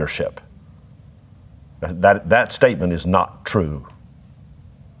human leadership. That statement is not true.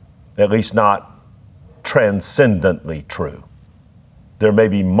 At least not transcendently true. There may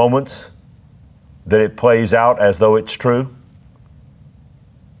be moments that it plays out as though it's true.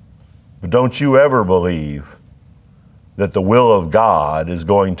 But don't you ever believe that the will of God is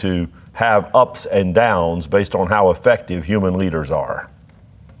going to have ups and downs based on how effective human leaders are.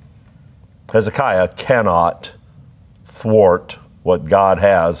 Hezekiah cannot thwart what God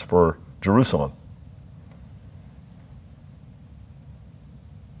has for Jerusalem.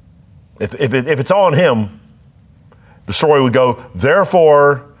 If it's on him, The story would go,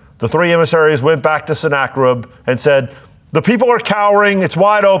 therefore, the three emissaries went back to Sennacherib and said, the people are cowering, it's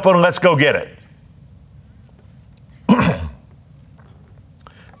wide open, let's go get it.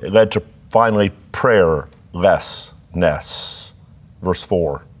 It led to finally prayerlessness. Verse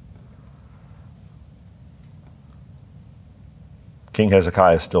 4. King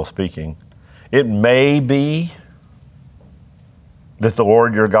Hezekiah is still speaking. It may be that the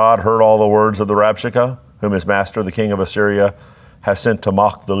Lord your God heard all the words of the Rabshakeh, whom his master, the king of Assyria, has sent to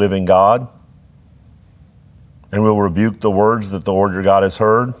mock the living God, and will rebuke the words that the Lord your God has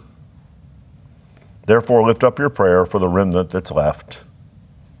heard. Therefore lift up your prayer for the remnant that's left.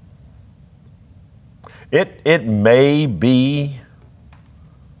 It may be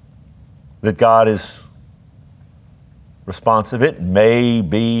that God is responsive. It may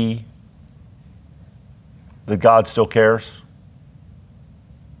be that God still cares.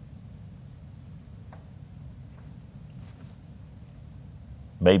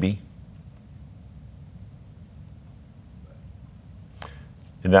 Maybe.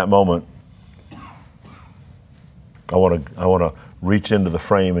 In that moment, I want to reach into the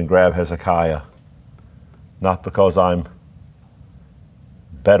frame and grab Hezekiah, not because I'm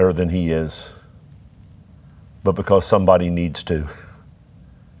better than he is, but because somebody needs to.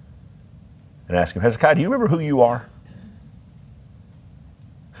 And ask him, Hezekiah, do you remember who you are?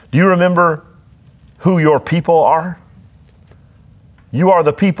 Do you remember who your people are? You are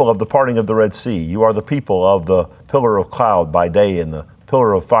the people of the parting of the Red Sea. You are the people of the pillar of cloud by day and the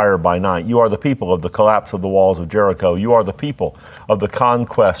pillar of fire by night. You are the people of the collapse of the walls of Jericho. You are the people of the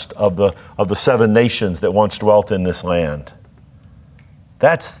conquest of the 7 nations that once dwelt in this land.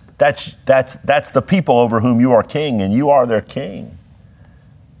 That's the people over whom you are king, and you are their king.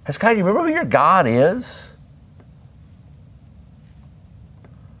 Hezekiah, do you remember who your God is?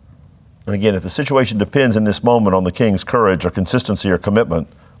 And again, if the situation depends in this moment on the king's courage or consistency or commitment,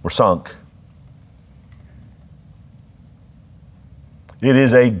 we're sunk. It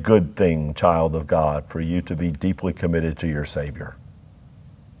is a good thing, child of God, for you to be deeply committed to your Savior.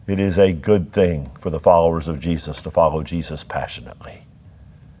 It is a good thing for the followers of Jesus to follow Jesus passionately.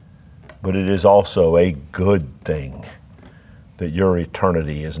 But it is also a good thing that your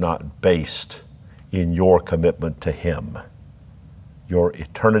eternity is not based in your commitment to Him. Your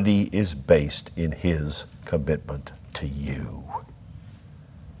eternity is based in His commitment to you.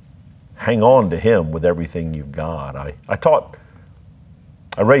 Hang on to Him with everything you've got. I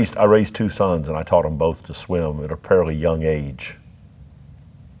raised 2 sons, and I taught them both to swim at a fairly young age.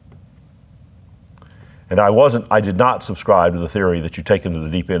 And I did not subscribe to the theory that you take them to the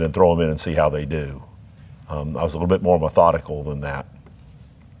deep end and throw them in and see how they do. I was a little bit more methodical than that.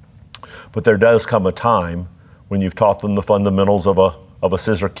 But there does come a time when you've taught them the fundamentals of a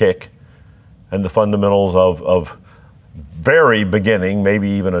scissor kick and the fundamentals of very beginning, maybe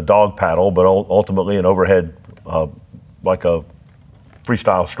even a dog paddle, but ultimately an overhead, like a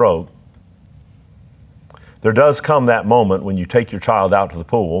freestyle stroke. There does come that moment when you take your child out to the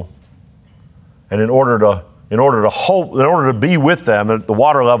pool, and in order to be with them at the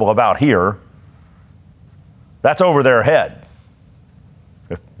water level about here, that's over their head,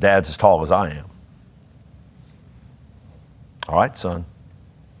 if Dad's as tall as I am. All right, son,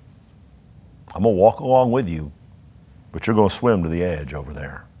 I'm going to walk along with you, but you're going to swim to the edge over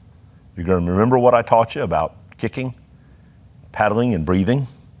there. You're going to remember what I taught you about kicking, paddling, and breathing.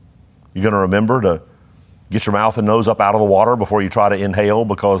 You're going to remember to get your mouth and nose up out of the water before you try to inhale,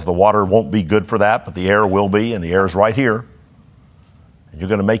 because the water won't be good for that, but the air will be, and the air is right here. And you're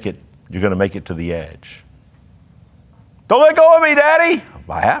going to make it to the edge. Don't let go of me, Daddy.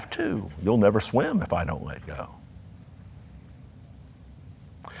 I have to. You'll never swim if I don't let go.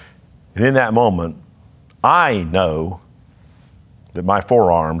 And in that moment, I know that my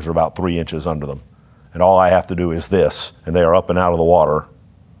forearms are about 3 inches under them. And all I have to do is this, and they are up and out of the water.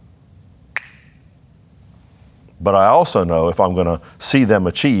 But I also know if I'm going to see them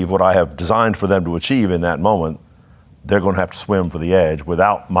achieve what I have designed for them to achieve in that moment, they're going to have to swim for the edge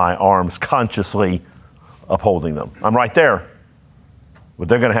without my arms consciously upholding them. I'm right there, but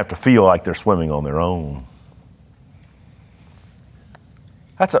they're going to have to feel like they're swimming on their own.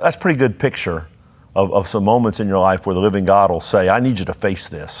 That's a pretty good picture of some moments in your life where the living God will say, I need you to face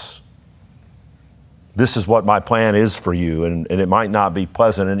this. This is what my plan is for you, and it might not be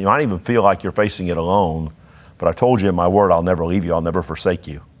pleasant, and you might even feel like you're facing it alone, but I told you in my word, I'll never leave you, I'll never forsake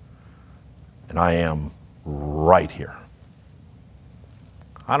you. And I am right here.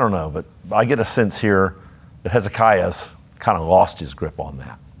 I don't know, but I get a sense here that Hezekiah's kind of lost his grip on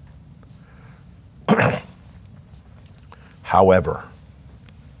that. However,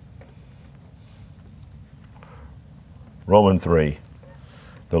 Romans 3,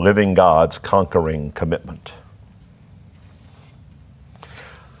 the living God's conquering commitment.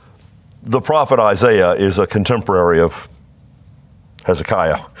 The prophet Isaiah is a contemporary of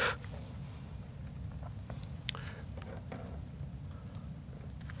Hezekiah.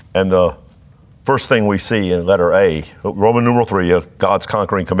 And the first thing we see in letter A, Roman numeral 3, God's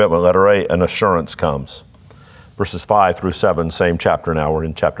conquering commitment, letter A, an assurance comes. Verses 5 through 7, same chapter now, we're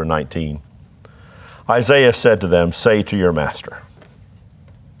in chapter 19. Isaiah said to them, "Say to your master,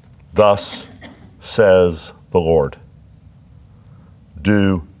 thus says the Lord,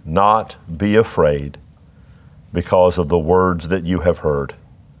 do not be afraid because of the words that you have heard,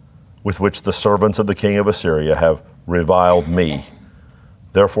 with which the servants of the king of Assyria have reviled me.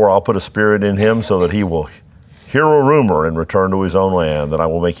 Therefore I'll put a spirit in him so that he will hear a rumor and return to his own land, and I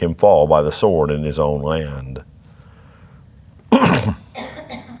will make him fall by the sword in his own land."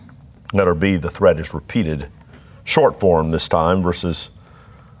 Letter B, the threat is repeated. Short form this time, verses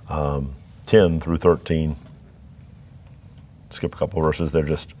 10 through 13. Skip a couple verses. They're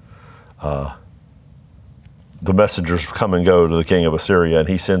just, the messengers come and go to the king of Assyria, and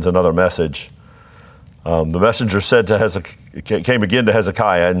he sends another message. The messenger said to came again to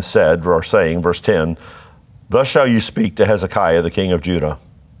Hezekiah and said, or saying, verse 10, "Thus shall you speak to Hezekiah, the king of Judah.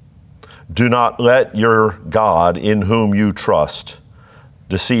 Do not let your God in whom you trust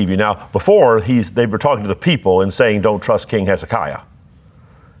deceive you." Now, before they were talking to the people and saying, "Don't trust King Hezekiah."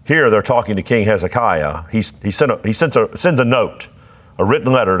 Here they're talking to King Hezekiah. He sends a note, a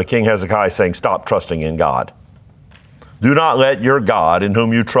written letter to King Hezekiah saying, "Stop trusting in God. Do not let your God in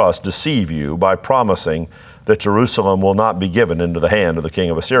whom you trust deceive you by promising that Jerusalem will not be given into the hand of the king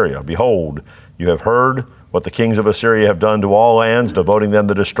of Assyria. Behold, you have heard what the kings of Assyria have done to all lands, devoting them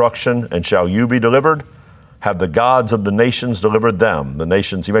to destruction, and shall you be delivered? Have the gods of the nations delivered them?" The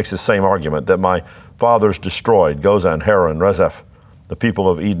nations, he makes the same argument, that my fathers destroyed, Gozan, Haran, Rezeph, the people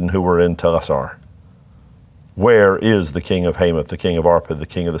of Eden who were in Telassar. Where is the king of Hamath, the king of Arpad, the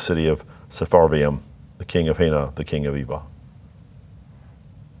king of the city of Sepharvaim, the king of Hena, the king of Eva?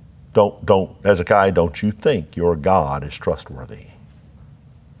 Hezekiah, don't you think your God is trustworthy?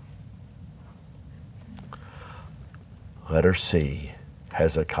 Letter C,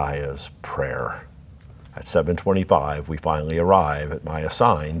 Hezekiah's prayer. At 7:25, we finally arrive at my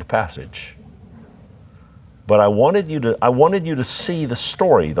assigned passage. But I wanted you to see the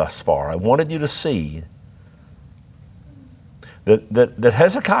story thus far. I wanted you to see that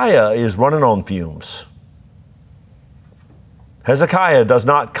Hezekiah is running on fumes. Hezekiah does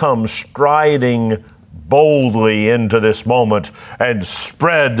not come striding boldly into this moment and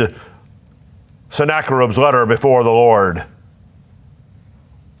spread Sennacherib's letter before the Lord.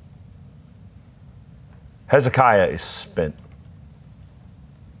 Hezekiah is spent.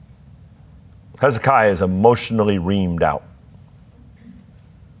 Hezekiah is emotionally reamed out.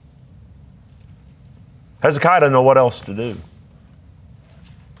 Hezekiah doesn't know what else to do.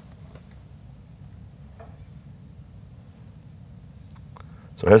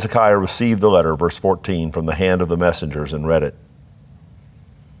 So Hezekiah received the letter, verse 14, from the hand of the messengers and read it.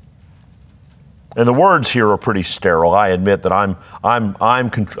 And the words here are pretty sterile. I admit that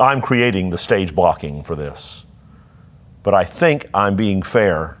I'm creating the stage blocking for this. But I think I'm being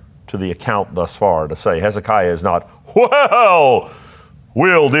fair to the account thus far to say Hezekiah is not, "Well,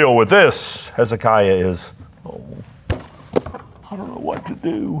 we'll deal with this." Hezekiah is, I don't know what to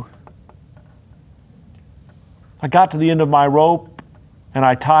do. I got to the end of my rope and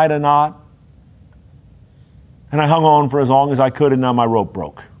I tied a knot and I hung on for as long as I could, and now my rope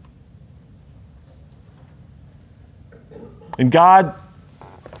broke. And God,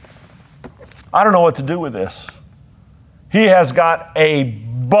 I don't know what to do with this. He has got a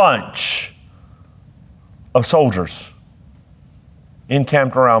bunch of soldiers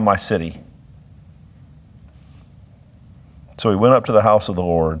encamped around my city. So he went up to the house of the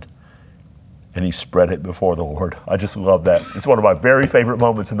Lord and he spread it before the Lord. I just love that. It's one of my very favorite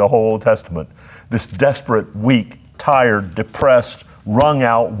moments in the whole Old Testament. This desperate, weak, tired, depressed, wrung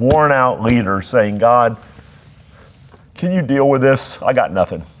out, worn out leader saying, "God, can you deal with this? I got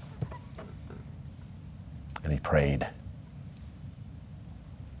nothing." And he prayed.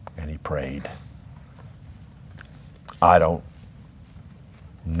 And he prayed. I don't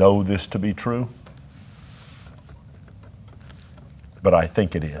know this to be true, but I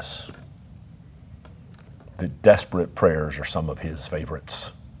think it is. That desperate prayers are some of his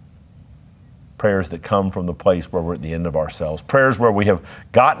favorites. Prayers that come from the place where we're at the end of ourselves. Prayers where we have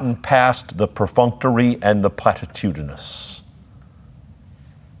gotten past the perfunctory and the platitudinous.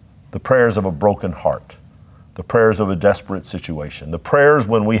 The prayers of a broken heart. The prayers of a desperate situation. The prayers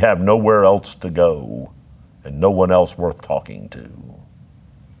when we have nowhere else to go and no one else worth talking to.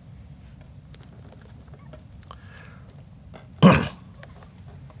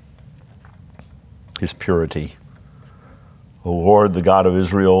 His purity. O Lord, the God of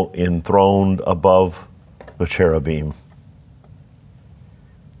Israel, enthroned above the cherubim.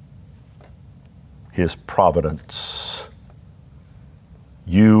 His providence.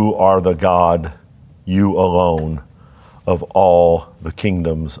 You are the God, you alone, of all the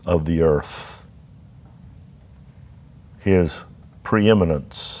kingdoms of the earth. His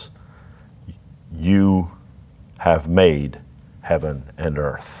preeminence. You have made heaven and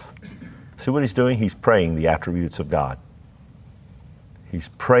earth. See what he's doing? He's praying the attributes of God. He's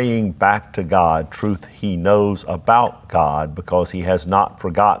praying back to God truth he knows about God, because he has not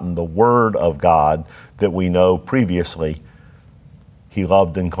forgotten the word of God that we know previously he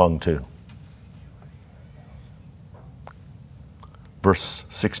loved and clung to. Verse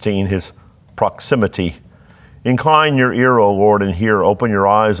 16, his proximity. Incline your ear, O Lord, and hear. Open your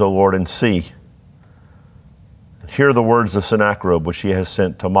eyes, O Lord, and see. Hear the words of Sennacherib, which he has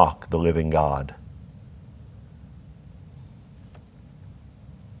sent to mock the living God.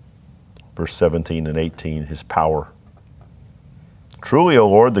 Verse 17 and 18, his power. Truly, O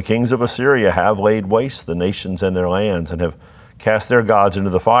Lord, the kings of Assyria have laid waste the nations and their lands, and have cast their gods into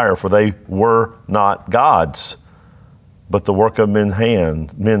the fire, for they were not gods, but the work of men's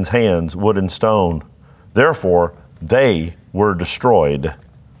hands, wood and stone. Therefore, they were destroyed.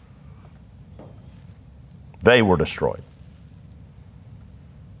 They were destroyed.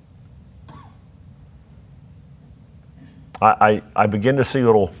 I begin to see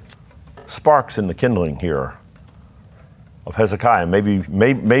little sparks in the kindling here of Hezekiah.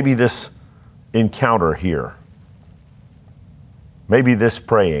 Maybe this encounter here, maybe this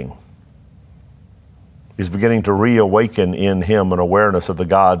praying is beginning to reawaken in him an awareness of the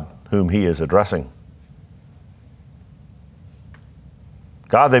God whom he is addressing.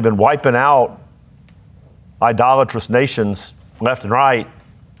 God, they've been wiping out idolatrous nations left and right.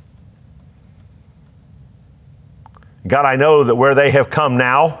 God, I know that where they have come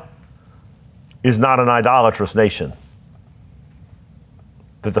now is not an idolatrous nation.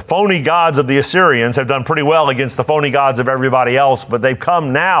 That the phony gods of the Assyrians have done pretty well against the phony gods of everybody else, but they've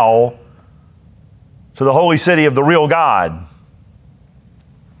come now to the holy city of the real God.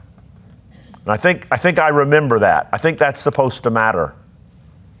 And I think I remember that. I think that's supposed to matter.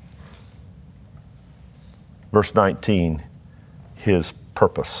 Verse 19, his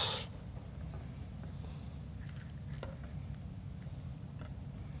purpose.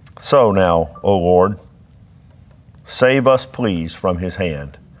 So now, O Lord, save us, please, from his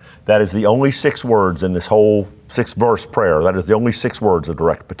hand. That is the only 6 words in this whole 6-verse prayer. That is the only 6 words of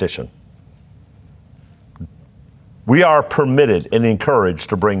direct petition. We are permitted and encouraged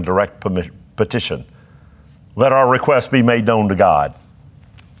to bring direct petition. Let our request be made known to God.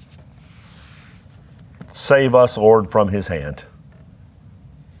 Save us, Lord, from his hand.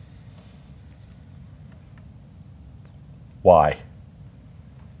 Why?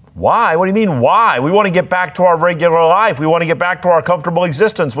 Why? What do you mean, why? We want to get back to our regular life. We want to get back to our comfortable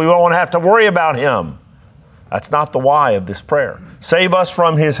existence. We don't want to have to worry about him. That's not the why of this prayer. Save us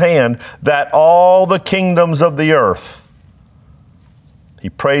from his hand, that all the kingdoms of the earth, he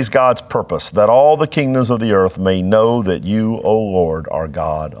prays God's purpose, that all the kingdoms of the earth may know that you, O Lord, are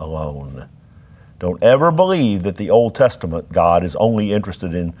God alone. Don't ever believe that the Old Testament God is only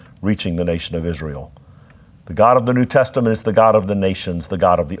interested in reaching the nation of Israel. The God of the New Testament is the God of the nations. The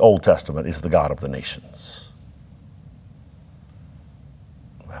God of the Old Testament is the God of the nations.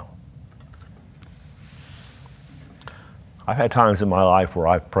 Well, I've had times in my life where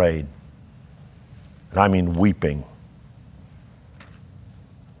I've prayed, and I mean weeping.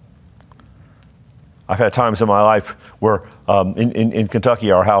 I've had times in my life where in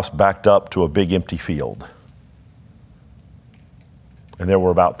Kentucky, our house backed up to a big empty field. And there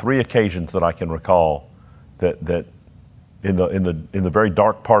were about 3 occasions that I can recall that in the very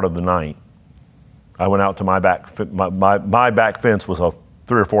dark part of the night, I went out to my back fence was a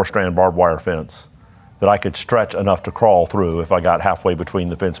 3 or 4 strand barbed wire fence that I could stretch enough to crawl through if I got halfway between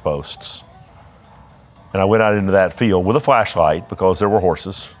the fence posts. And I went out into that field with a flashlight because there were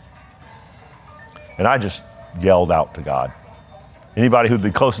horses. And I just yelled out to God. Anybody who'd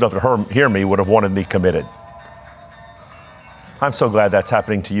be close enough to hear me would have wanted me committed. I'm so glad that's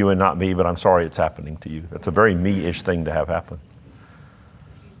happening to you and not me, but I'm sorry it's happening to you. That's a very me-ish thing to have happen.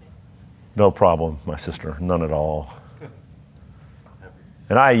 No problem, my sister, none at all.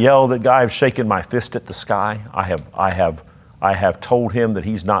 And I yelled at God. I've shaken my fist at the sky. I have told him that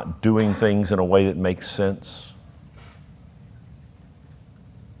he's not doing things in a way that makes sense.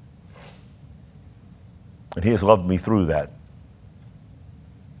 And he has loved me through that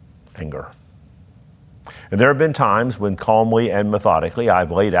anger. And there have been times when calmly and methodically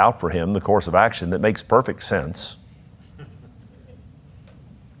I've laid out for him the course of action that makes perfect sense.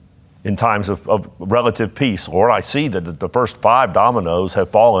 In times of relative peace, Lord, I see that the first 5 dominoes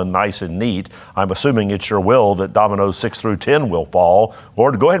have fallen nice and neat. I'm assuming it's your will that dominoes 6 through 10 will fall.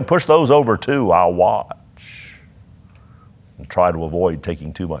 Lord, go ahead and push those over too. I'll watch. And try to avoid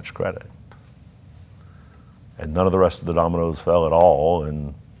taking too much credit. And none of the rest of the dominoes fell at all,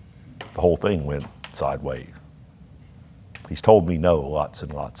 and the whole thing went sideways. He's told me no lots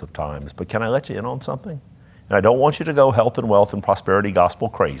and lots of times, but can I let you in on something? And I don't want you to go health and wealth and prosperity gospel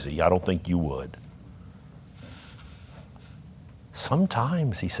crazy. I don't think you would.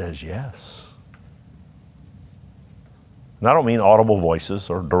 Sometimes he says yes. And I don't mean audible voices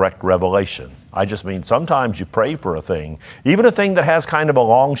or direct revelation. I just mean sometimes you pray for a thing, even a thing that has kind of a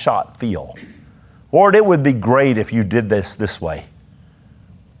long shot feel. Lord, it would be great if you did this way.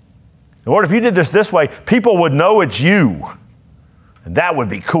 Lord, if you did this way, people would know it's you. And that would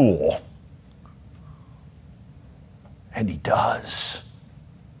be cool. And he does.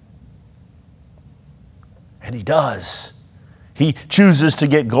 And he does. He chooses to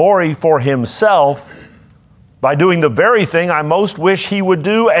get glory for himself by doing the very thing I most wish he would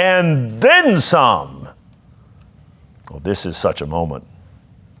do, and then some. Well, this is such a moment.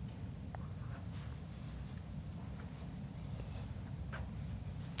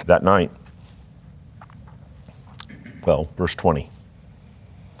 That night, verse 20.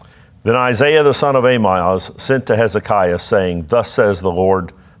 Then Isaiah the son of Amoz sent to Hezekiah, saying, Thus says the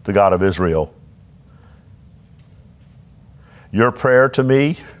Lord, the God of Israel, your prayer to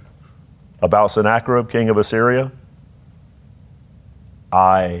me about Sennacherib, king of Assyria,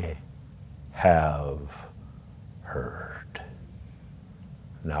 I have heard.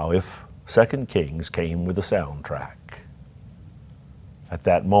 Now, if 2 Kings came with a soundtrack, at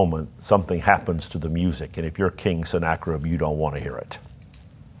that moment, something happens to the music, and if you're King Sennacherib, you don't want to hear it.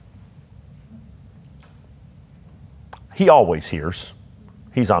 He always hears.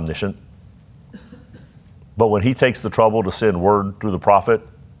 He's omniscient. But when he takes the trouble to send word through the prophet,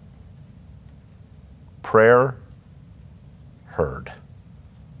 prayer heard.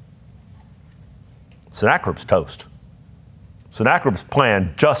 Sennacherib's toast. Sennacherib's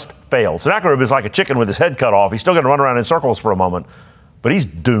plan just failed. Sennacherib is like a chicken with his head cut off. He's still going to run around in circles for a moment, but he's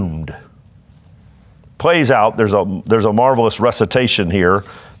doomed. Plays out. There's a marvelous recitation here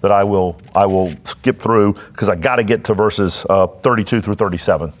that I will skip through because I got to get to verses 32 through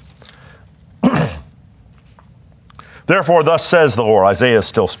 37. Therefore, thus says the Lord, Isaiah is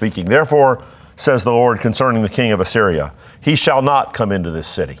still speaking. Therefore, says the Lord concerning the king of Assyria, he shall not come into this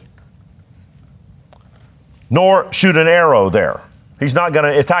city, nor shoot an arrow there. He's not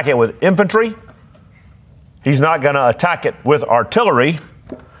going to attack it with infantry. He's not going to attack it with artillery.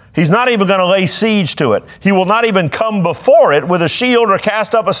 He's not even going to lay siege to it. He will not even come before it with a shield or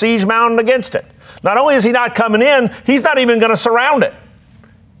cast up a siege mountain against it. Not only is he not coming in, he's not even going to surround it.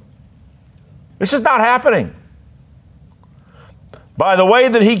 This is not happening. By the way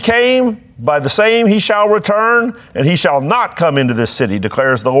that he came, by the same he shall return, and he shall not come into this city,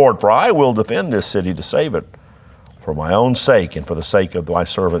 declares the Lord. For I will defend this city to save it, for my own sake and for the sake of my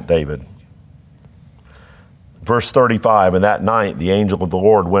servant David. Verse 35, and that night the angel of the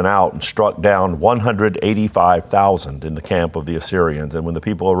Lord went out and struck down 185,000 in the camp of the Assyrians. And when the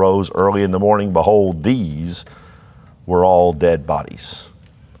people arose early in the morning, behold, these were all dead bodies.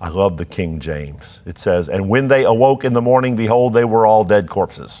 I love the King James. It says, and when they awoke in the morning, behold, they were all dead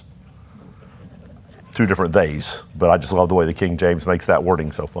corpses. 2 different days, but I just love the way the King James makes that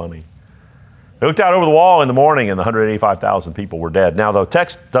wording so funny. They looked out over the wall in the morning, and the 185,000 people were dead. Now, the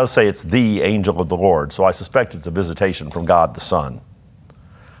text does say it's the angel of the Lord, so I suspect it's a visitation from God the Son.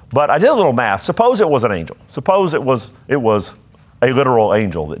 But I did a little math. Suppose it was an angel. Suppose it was a literal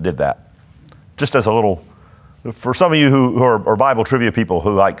angel that did that. Just as a little, for some of you who are Bible trivia people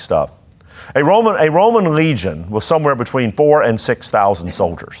who like stuff. A Roman legion was somewhere between 4,000 and 6,000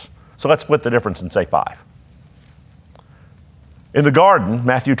 soldiers. So let's split the difference and say 5. In the garden,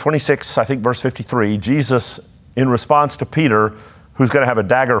 Matthew 26, I think verse 53, Jesus, in response to Peter, who's going to have a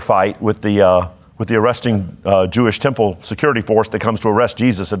dagger fight with the arresting Jewish temple security force that comes to arrest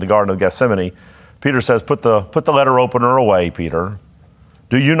Jesus in the Garden of Gethsemane, Peter says, put the letter opener away, Peter.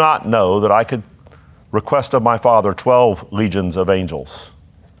 Do you not know that I could request of my Father 12 legions of angels?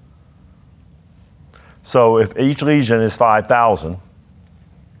 So if each legion is 5,000,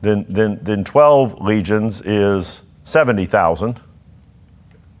 then 12 legions is 70,000,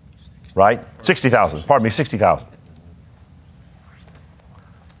 right? 60,000, 60,000.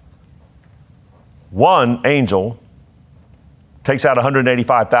 one angel takes out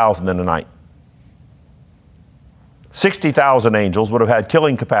 185,000 in a night. 60,000 angels would have had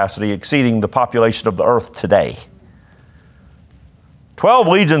killing capacity exceeding the population of the earth today. 12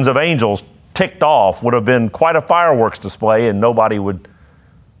 legions of angels ticked off would have been quite a fireworks display, and nobody would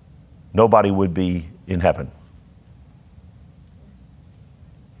be in heaven.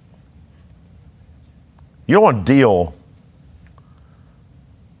 You don't want to deal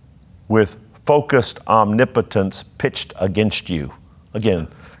with focused omnipotence pitched against you. Again,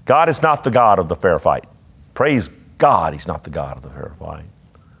 God is not the God of the fair fight. Praise God, He's not the God of the fair fight.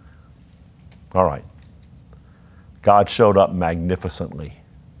 All right. God showed up magnificently.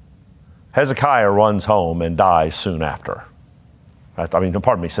 Hezekiah runs home and dies soon after.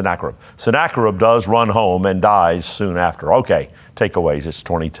 Sennacherib. Sennacherib does run home and dies soon after. Okay, takeaways, it's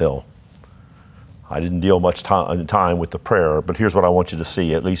 20 till. I didn't deal much time with the prayer, but here's what I want you to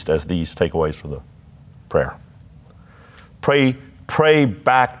see, at least as these takeaways for the prayer. Pray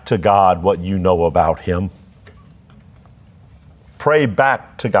back to God what you know about Him. Pray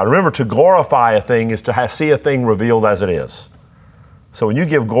back to God. Remember, to glorify a thing is to see a thing revealed as it is. So when you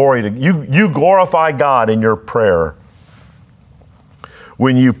give glory to, you glorify God in your prayer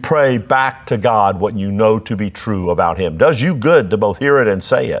when you pray back to God what you know to be true about Him. Does you good to both hear it and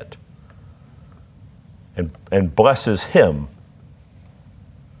say it. And blesses Him.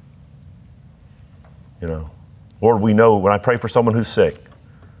 You know, Lord, we know when I pray for someone who's sick,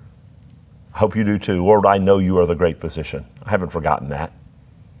 I hope you do too. Lord, I know you are the great physician. I haven't forgotten that.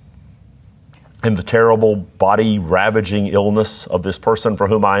 And the terrible body-ravaging illness of this person for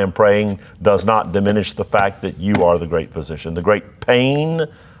whom I am praying does not diminish the fact that you are the great physician. The great pain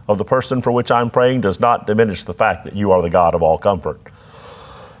of the person for which I'm praying does not diminish the fact that you are the God of all comfort.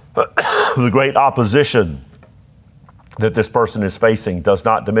 The great opposition that this person is facing does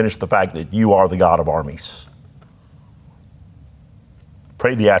not diminish the fact that you are the God of armies.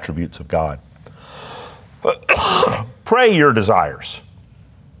 Pray the attributes of God. Pray your desires.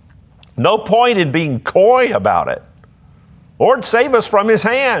 No point in being coy about it. Lord, save us from His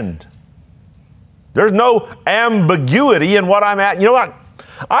hand. There's no ambiguity in what I'm at. You know what?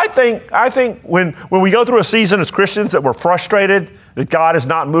 I think when we go through a season as Christians that we're frustrated that God is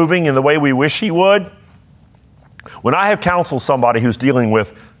not moving in the way we wish He would, when I have counseled somebody who's dealing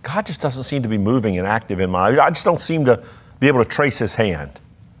with, God just doesn't seem to be moving and active in my life, I just don't seem to be able to trace His hand.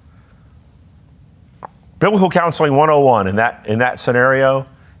 Biblical Counseling 101 in that scenario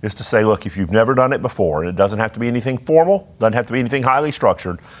is to say, look, if you've never done it before, and it doesn't have to be anything formal, doesn't have to be anything highly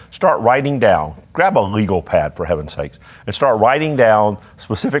structured, start writing down, grab a legal pad for heaven's sakes, and start writing down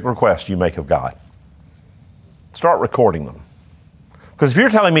specific requests you make of God. Start recording them. Because if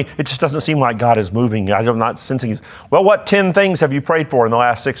you're telling me it just doesn't seem like God is moving, I'm not sensing, well, what 10 things have you prayed for in the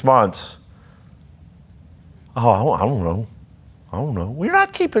last 6 months? Oh, I don't know. We're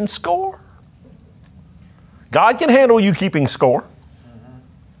not keeping score. God can handle you keeping score.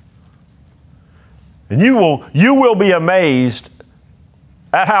 And you will be amazed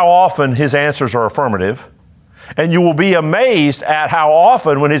at how often His answers are affirmative. And you will be amazed at how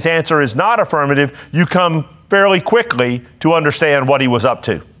often when His answer is not affirmative, you come fairly quickly to understand what He was up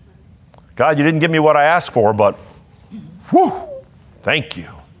to. God, you didn't give me what I asked for, but whew, thank you.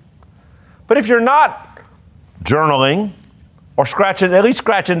 But if you're not journaling or at least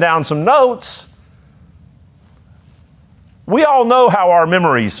scratching down some notes, we all know how our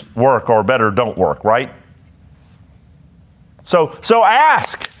memories work, or better, don't work, right? So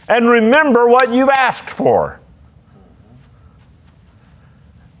ask and remember what you've asked for.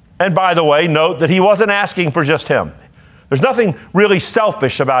 And by the way, note that He wasn't asking for just Him. There's nothing really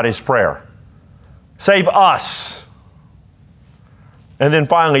selfish about His prayer. Save us. And then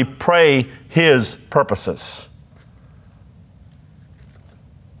finally, pray His purposes.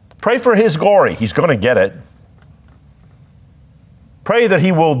 Pray for His glory. He's going to get it. Pray that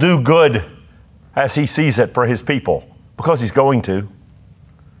He will do good as He sees it for His people, because He's going to.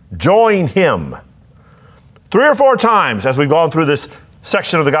 Join Him. 3 or 4 times as we've gone through this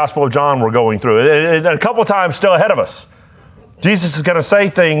section of the Gospel of John we're going through, and a couple of times still ahead of us, Jesus is going to say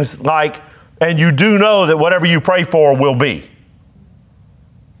things like, and you do know that whatever you pray for will be.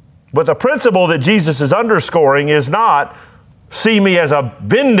 But the principle that Jesus is underscoring is not, see me as a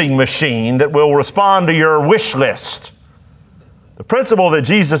vending machine that will respond to your wish list. The principle that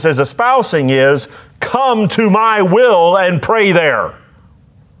Jesus is espousing is, come to my will and pray there.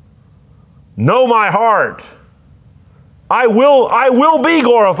 Know my heart. I will be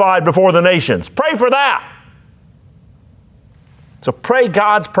glorified before the nations. Pray for that. So pray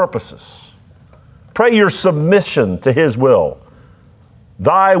God's purposes. Pray your submission to His will.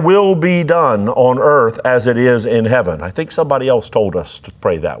 Thy will be done on earth as it is in heaven. I think somebody else told us to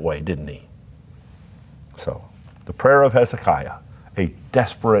pray that way, didn't he? So, the prayer of Hezekiah, a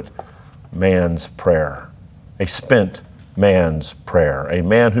desperate man's prayer, a spent man's prayer, a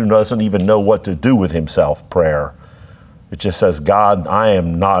man who doesn't even know what to do with himself prayer. It just says, God, I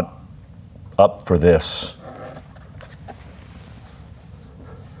am not up for this.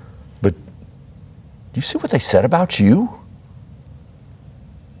 But do you see what they said about you?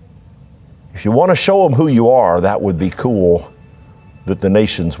 If you want to show them who you are, that would be cool, that the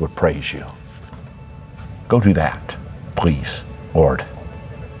nations would praise you. Go do that, please, Lord.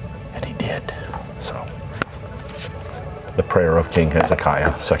 And he did. So, the prayer of King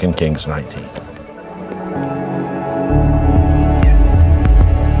Hezekiah, 2 Kings 19.